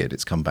disappeared.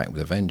 It's come back with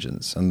a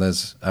vengeance. And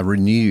there's a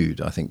renewed,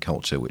 I think,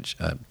 culture,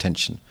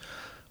 tension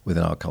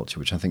within our culture,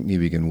 which I think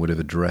Newbigin would have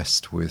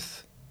addressed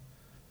with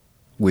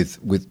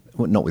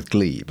not with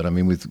glee, but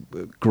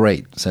with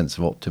great sense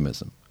of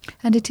optimism.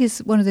 And it is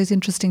one of those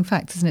interesting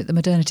facts, isn't it, that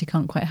modernity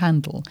can't quite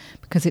handle,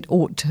 because it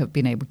ought to have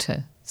been able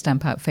to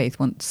stamp out faith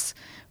once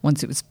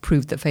it was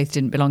proved that faith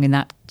didn't belong in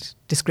that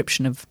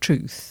description of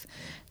truth.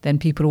 Then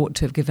people ought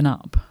to have given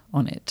up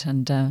on it,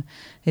 and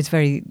it's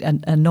very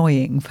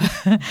annoying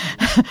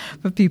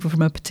for people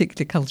from a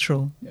particular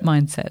cultural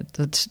mindset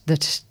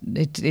that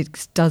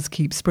it does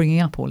keep springing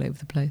up all over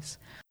the place.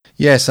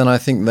 Yes, and I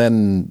think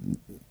then,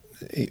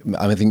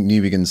 I think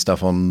Newbigin's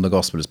stuff on the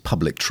gospel is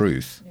public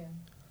truth.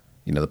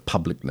 Yeah. The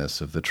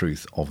publicness of the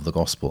truth of the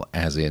gospel,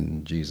 as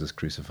in Jesus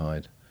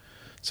crucified,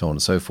 so on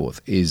and so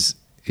forth, is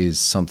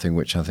something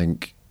which I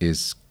think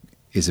is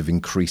of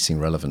increasing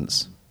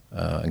relevance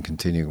and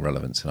continuing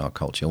relevance in our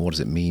culture. And what does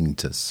it mean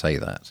to say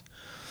that?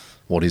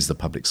 What is the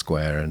public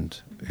square, and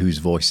whose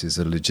voices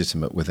are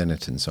legitimate within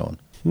it, and so on?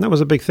 And that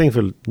was a big thing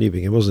for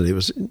Newbigin, wasn't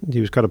it? He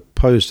was kind of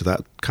opposed to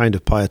that kind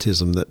of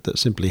pietism that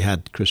simply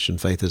had Christian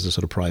faith as a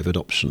sort of private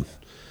option.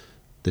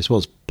 This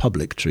was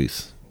public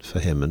truth for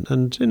him,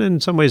 and in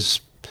some ways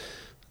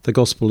The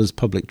Gospel is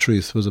Public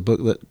Truth was a book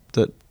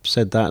that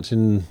said that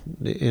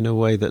in a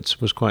way that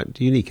was quite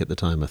unique at the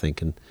time, I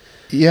think. And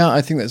yeah,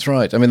 I think that's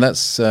right. I mean,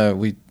 that's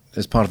we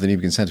as part of the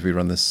Newbigin Centre, we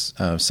run this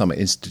Summer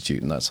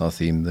Institute, and that's our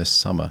theme this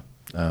summer.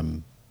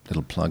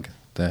 Little plug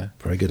there.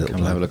 Very good. Come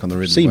and have a look on the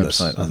Ridley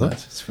Seamless, website. I thought.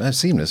 It's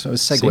seamless. I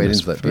was segued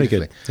into that Very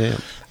beautifully.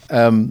 good.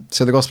 Yeah.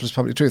 So the Gospel is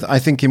Public Truth. I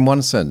think in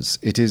one sense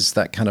it is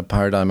that kind of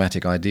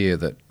paradigmatic idea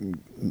that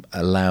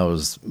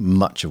allows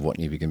much of what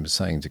Newbigin was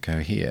saying to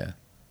cohere.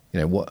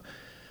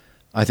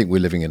 I think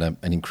we're living in an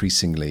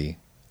increasingly,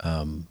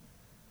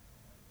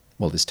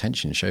 this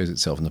tension shows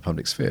itself in the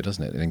public sphere,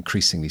 doesn't it? An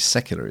increasingly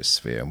secularist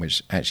sphere in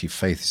which actually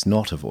faith is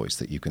not a voice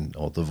that you can,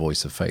 or the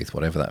voice of faith,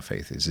 whatever that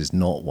faith is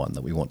not one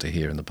that we want to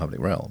hear in the public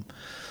realm.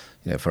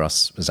 For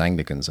us as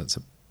Anglicans, that's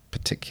a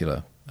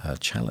particular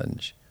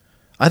challenge.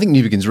 I think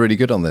Newbigin's really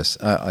good on this.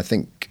 I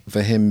think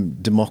for him,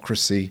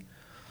 democracy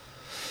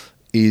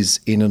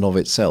is in and of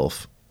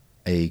itself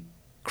a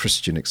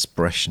Christian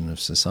expression of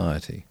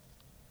society.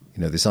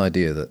 This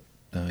idea that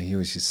he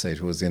always used to say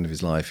towards the end of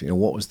his life,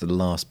 what was the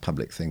last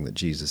public thing that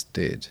Jesus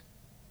did?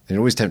 And you're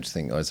always tempted to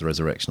think, it's the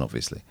resurrection,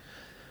 obviously.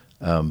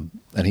 And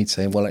he'd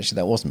say, well, actually,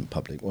 that wasn't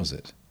public, was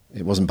it?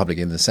 It wasn't public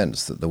in the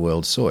sense that the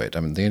world saw it. I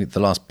mean, the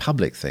last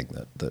public thing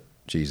that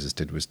Jesus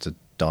did was to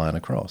die on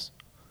a cross,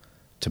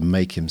 to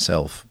make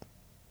himself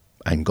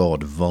and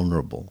God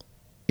vulnerable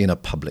in a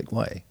public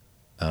way.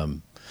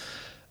 And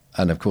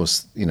of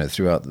course,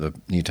 throughout the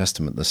New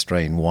Testament, the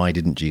strain, why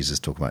didn't Jesus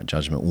talk about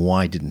judgment?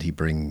 Why didn't he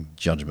bring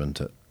judgment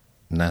at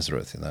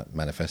Nazareth in that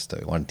manifesto?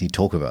 Why didn't he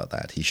talk about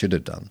that? He should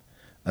have done.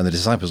 And the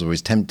disciples were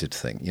always tempted to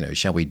think,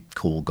 shall we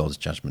call God's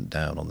judgment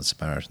down on the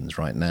Samaritans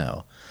right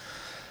now?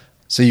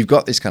 So you've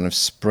got this kind of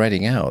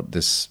spreading out,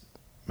 this,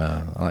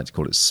 I like to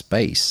call it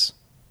space,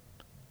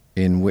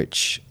 in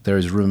which there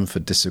is room for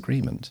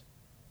disagreement.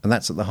 And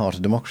that's at the heart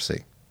of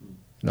democracy.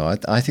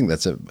 I think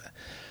that's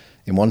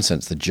in one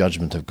sense, the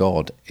judgment of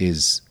God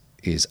is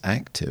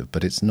active,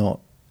 but it's not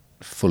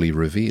fully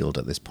revealed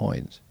at this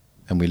point.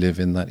 And we live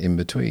in that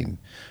in-between,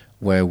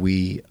 where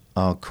we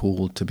are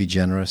called to be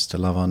generous, to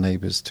love our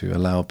neighbours, to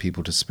allow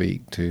people to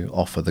speak, to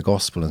offer the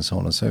gospel, and so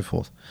on and so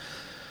forth.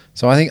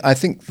 So I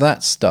think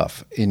that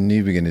stuff in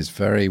Newbigin is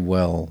very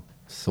well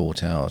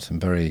thought out and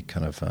very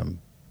kind of,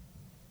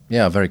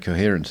 very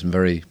coherent and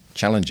very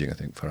challenging, I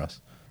think, for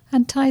us.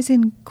 And ties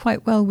in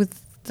quite well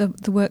with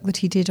the work that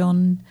he did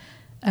on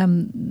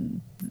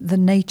the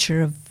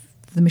nature of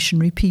the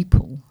missionary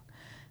people,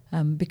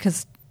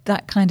 because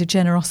that kind of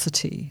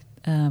generosity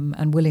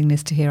and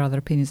willingness to hear other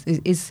opinions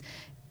is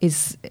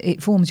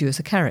it forms you as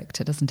a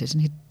character, doesn't it?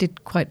 And he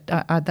did quite.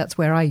 That's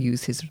where I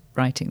use his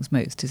writings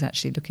most, is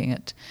actually looking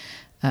at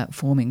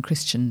forming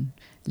Christian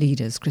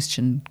leaders,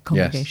 Christian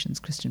congregations, yes.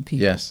 Christian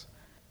people. Yes,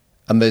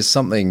 and there's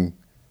something.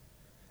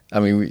 I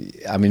mean,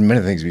 many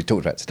of the things we've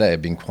talked about today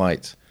have been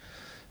quite,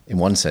 in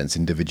one sense,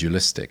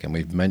 individualistic, and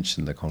we've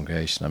mentioned the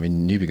congregation. I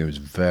mean, Newbigin was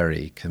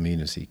very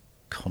community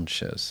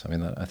conscious. I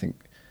mean, I think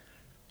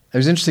it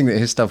was interesting that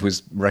his stuff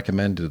was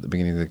recommended at the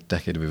beginning of the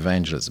decade of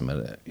evangelism,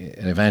 and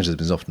evangelism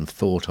is often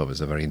thought of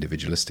as a very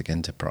individualistic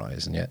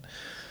enterprise, and yet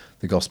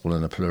the Gospel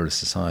in a Pluralist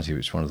Society,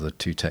 which is one of the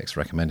two texts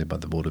recommended by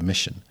the Board of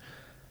Mission,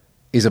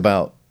 is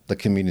about the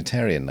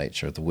communitarian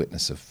nature of the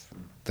witness of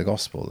the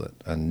Gospel,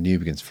 and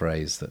Newbigin's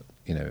phrase that,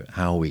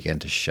 how are we going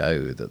to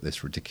show that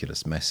this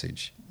ridiculous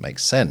message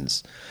makes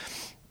sense?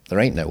 There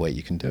ain't no way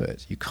you can do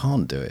it. You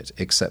can't do it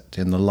except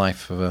in the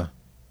life of a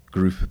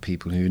group of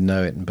people who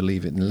know it and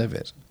believe it and live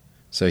it.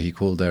 So he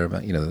called there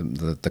about,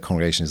 the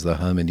congregation is the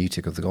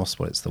hermeneutic of the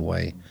gospel. It's the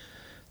way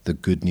the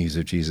good news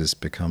of Jesus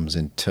becomes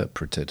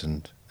interpreted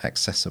and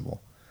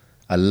accessible.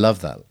 I love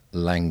that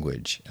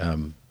language.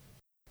 And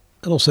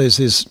also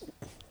his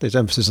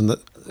emphasis on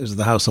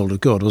the household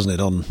of God, wasn't it?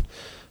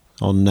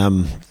 On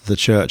the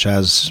church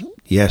as,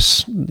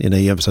 yes,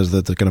 he emphasised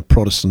the kind of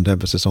Protestant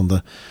emphasis on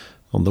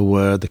the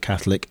word, the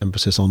Catholic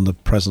emphasis on the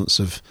presence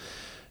of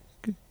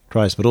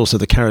Christ, but also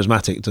the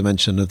charismatic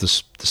dimension of the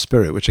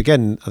Spirit, which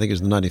again, I think it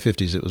was in the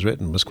 1950s it was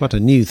written, was quite a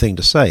new thing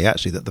to say,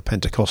 actually, that the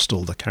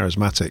Pentecostal, the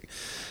charismatic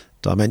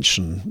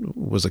dimension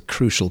was a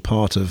crucial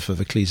part of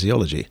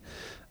ecclesiology,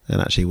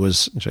 and actually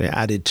was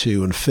added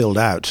to and filled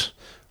out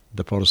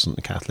the Protestant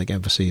and Catholic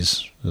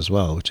emphases as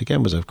well, which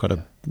again was quite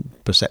a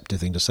perceptive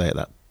thing to say at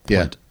that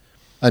point.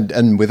 Yeah,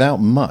 and without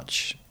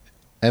much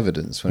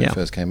evidence when it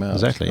first came out.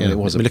 Exactly. I mean, it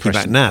was looking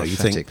back now, you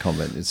think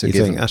comment. It's you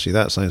think actually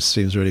that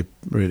seems really,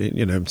 really,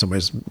 in some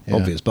ways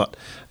obvious, but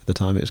at the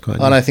time it was quite.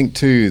 And I think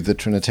too, the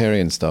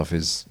Trinitarian stuff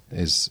is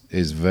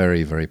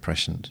very, very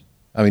prescient.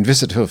 I mean,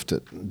 Visit Hooft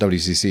at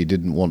WCC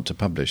didn't want to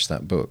publish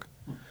that book,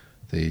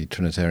 The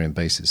Trinitarian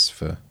Basis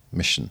for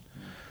Mission,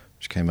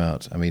 which came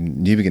out. I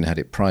mean, Newbigin had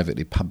it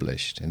privately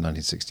published in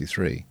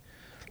 1963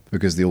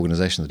 because the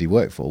organisation that he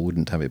worked for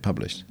wouldn't have it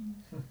published.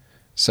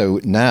 So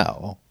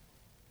now,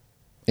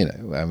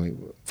 I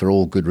mean, for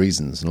all good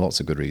reasons and lots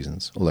of good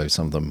reasons, although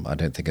some of them I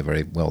don't think are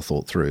very well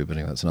thought through, but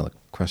anyway, that's another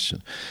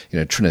question.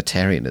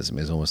 Trinitarianism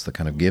is almost the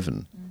kind of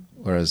given,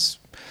 whereas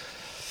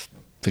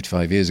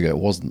 55 years ago it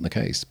wasn't the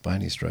case by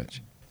any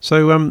stretch.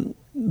 So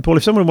Paul,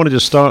 if someone wanted to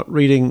start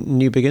reading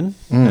Newbigin,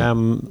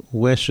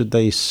 where should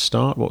they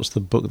start? What's the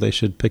book they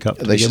should pick up?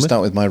 They should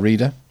start with My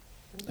Reader.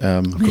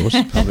 Of course,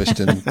 published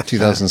in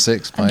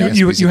 2006 by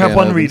SPCK. You have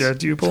one reader,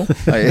 do you, Paul?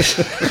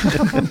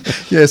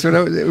 Yes, when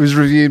it was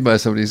reviewed by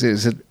somebody, it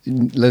said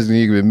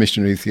Lesslie Newbigin,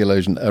 missionary,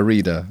 theologian, a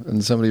reader,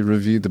 and somebody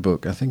reviewed the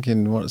book, I think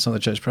in some of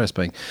the church press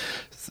paying.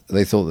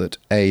 They thought that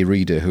a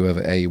reader,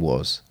 whoever A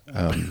was,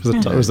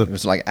 it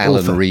was like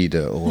Alan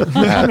Reader or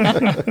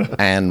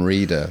Anne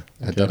Reader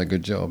had done a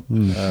good job.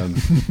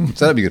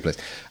 So that'd be a good place.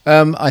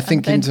 I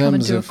think in terms of... come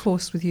and do a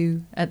course with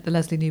you at the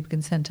Lesslie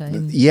Newbigin Centre.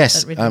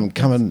 Yes, come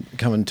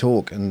and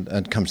talk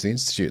and come to the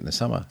Institute in the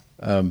summer.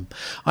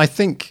 I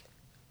think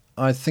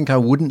I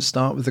wouldn't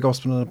start with the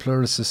Gospel in a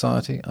Pluralist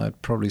Society.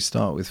 I'd probably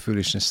start with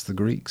Foolishness of the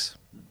Greeks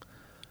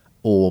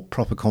or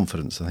Proper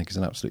Confidence. I think is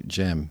an absolute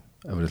gem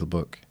of a little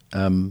book.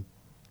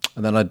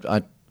 And then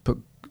I'd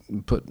put.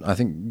 I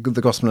think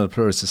the Gospel in a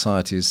Pluralist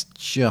Society is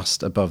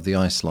just above the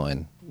ice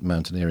line,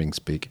 mountaineering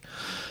speak.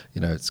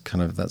 It's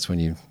kind of, that's when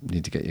you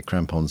need to get your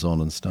crampons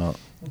on and start.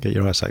 Get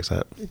your ice axe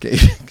out.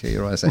 Get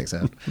your ice axe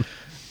out.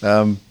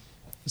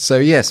 So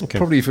yes,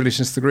 probably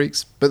Foolishness of the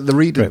Greeks. But the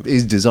reader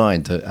is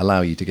designed to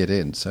allow you to get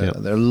in. So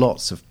there are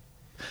lots of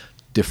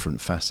different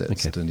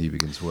facets to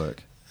Newbigin's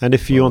work. And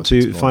if you want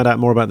to find out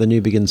more about the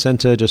Newbigin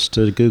Centre, just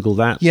to Google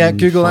that. Yeah,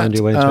 Google that.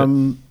 Your way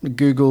into it.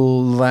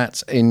 Google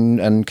that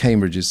and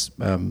Cambridge is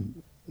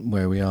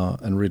where we are,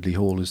 and Ridley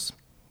Hall is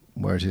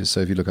where it is. So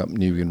if you look up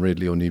Newbigin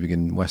Ridley or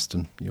Newbigin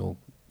Weston, you'll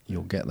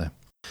get there.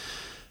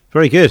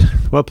 Very good.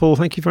 Well, Paul,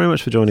 thank you very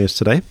much for joining us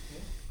today.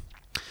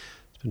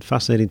 It's been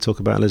fascinating to talk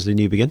about Lesslie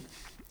Newbigin.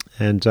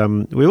 And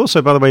we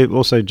also, by the way,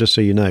 just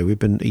so you know, we've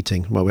been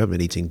eating. Well, we haven't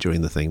been eating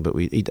during the thing, but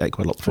we ate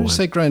quite a lot before. Did you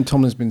say Graham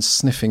Tomlin's been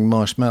sniffing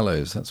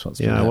marshmallows? That's what's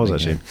been happening. I was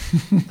actually.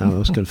 I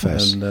must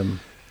confess. And,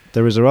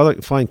 there is a rather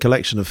fine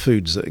collection of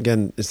foods that,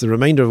 again, is the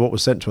remainder of what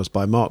was sent to us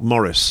by Mark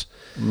Morris,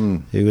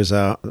 who is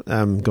our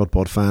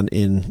GodPod fan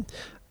in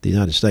the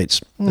United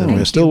States. And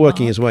we're still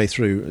working his way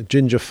through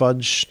ginger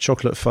fudge,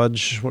 chocolate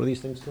fudge. What are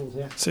these things called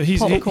here? So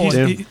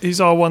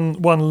he's our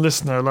one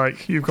listener,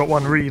 like you've got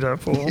one reader,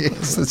 Paul.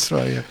 Yes, that's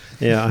right.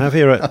 Yeah, I have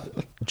here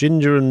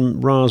ginger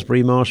and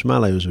raspberry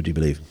marshmallows, would you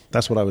believe?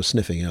 That's what I was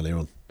sniffing earlier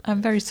on. I'm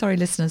very sorry,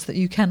 listeners, that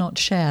you cannot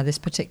share this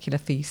particular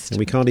feast. And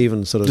we can't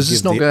even sort of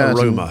give the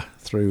aroma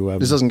through...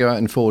 this doesn't go out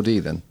in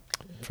 4D then?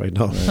 Afraid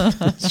not.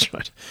 That's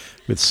right.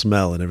 With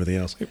smell and everything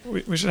else.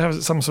 We should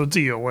have some sort of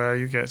deal where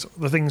you get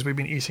the things we've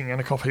been eating and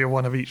a copy of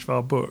one of each of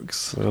our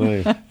books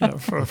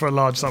for a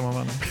large sum of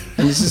money.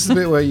 And is this the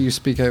bit where you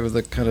speak over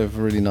the kind of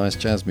really nice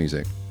jazz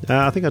music?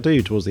 I think I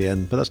do towards the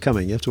end, but that's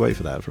coming. You have to wait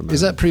for that for a moment.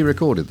 Is that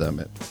pre-recorded, that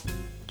bit?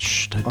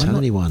 Shh, don't tell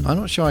anyone. I'm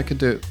not sure I could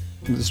do it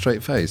with a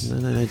straight face.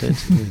 No,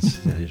 don't.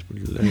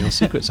 You're letting our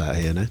secrets out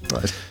here now.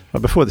 Right.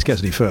 Before this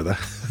gets any further.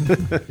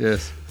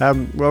 Yes.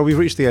 Well, we've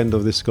reached the end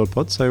of this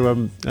GodPod, so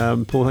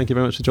Paul, thank you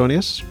very much for joining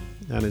us.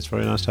 And it's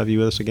very nice to have you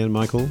with us again,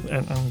 Michael.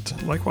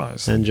 And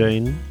likewise. And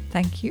Jane.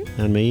 Thank you.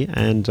 And me.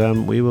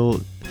 And we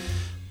will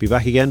be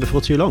back again before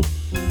too long.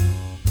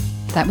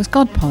 That was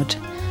GodPod,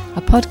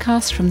 a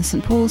podcast from the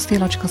St Paul's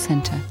Theological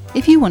Centre.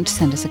 If you want to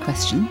send us a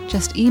question,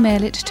 just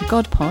email it to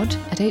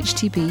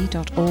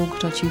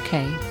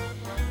godpod@htb.org.uk.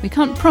 We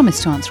can't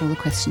promise to answer all the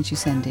questions you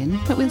send in,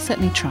 but we'll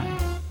certainly try.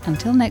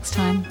 Until next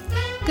time,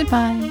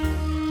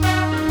 goodbye.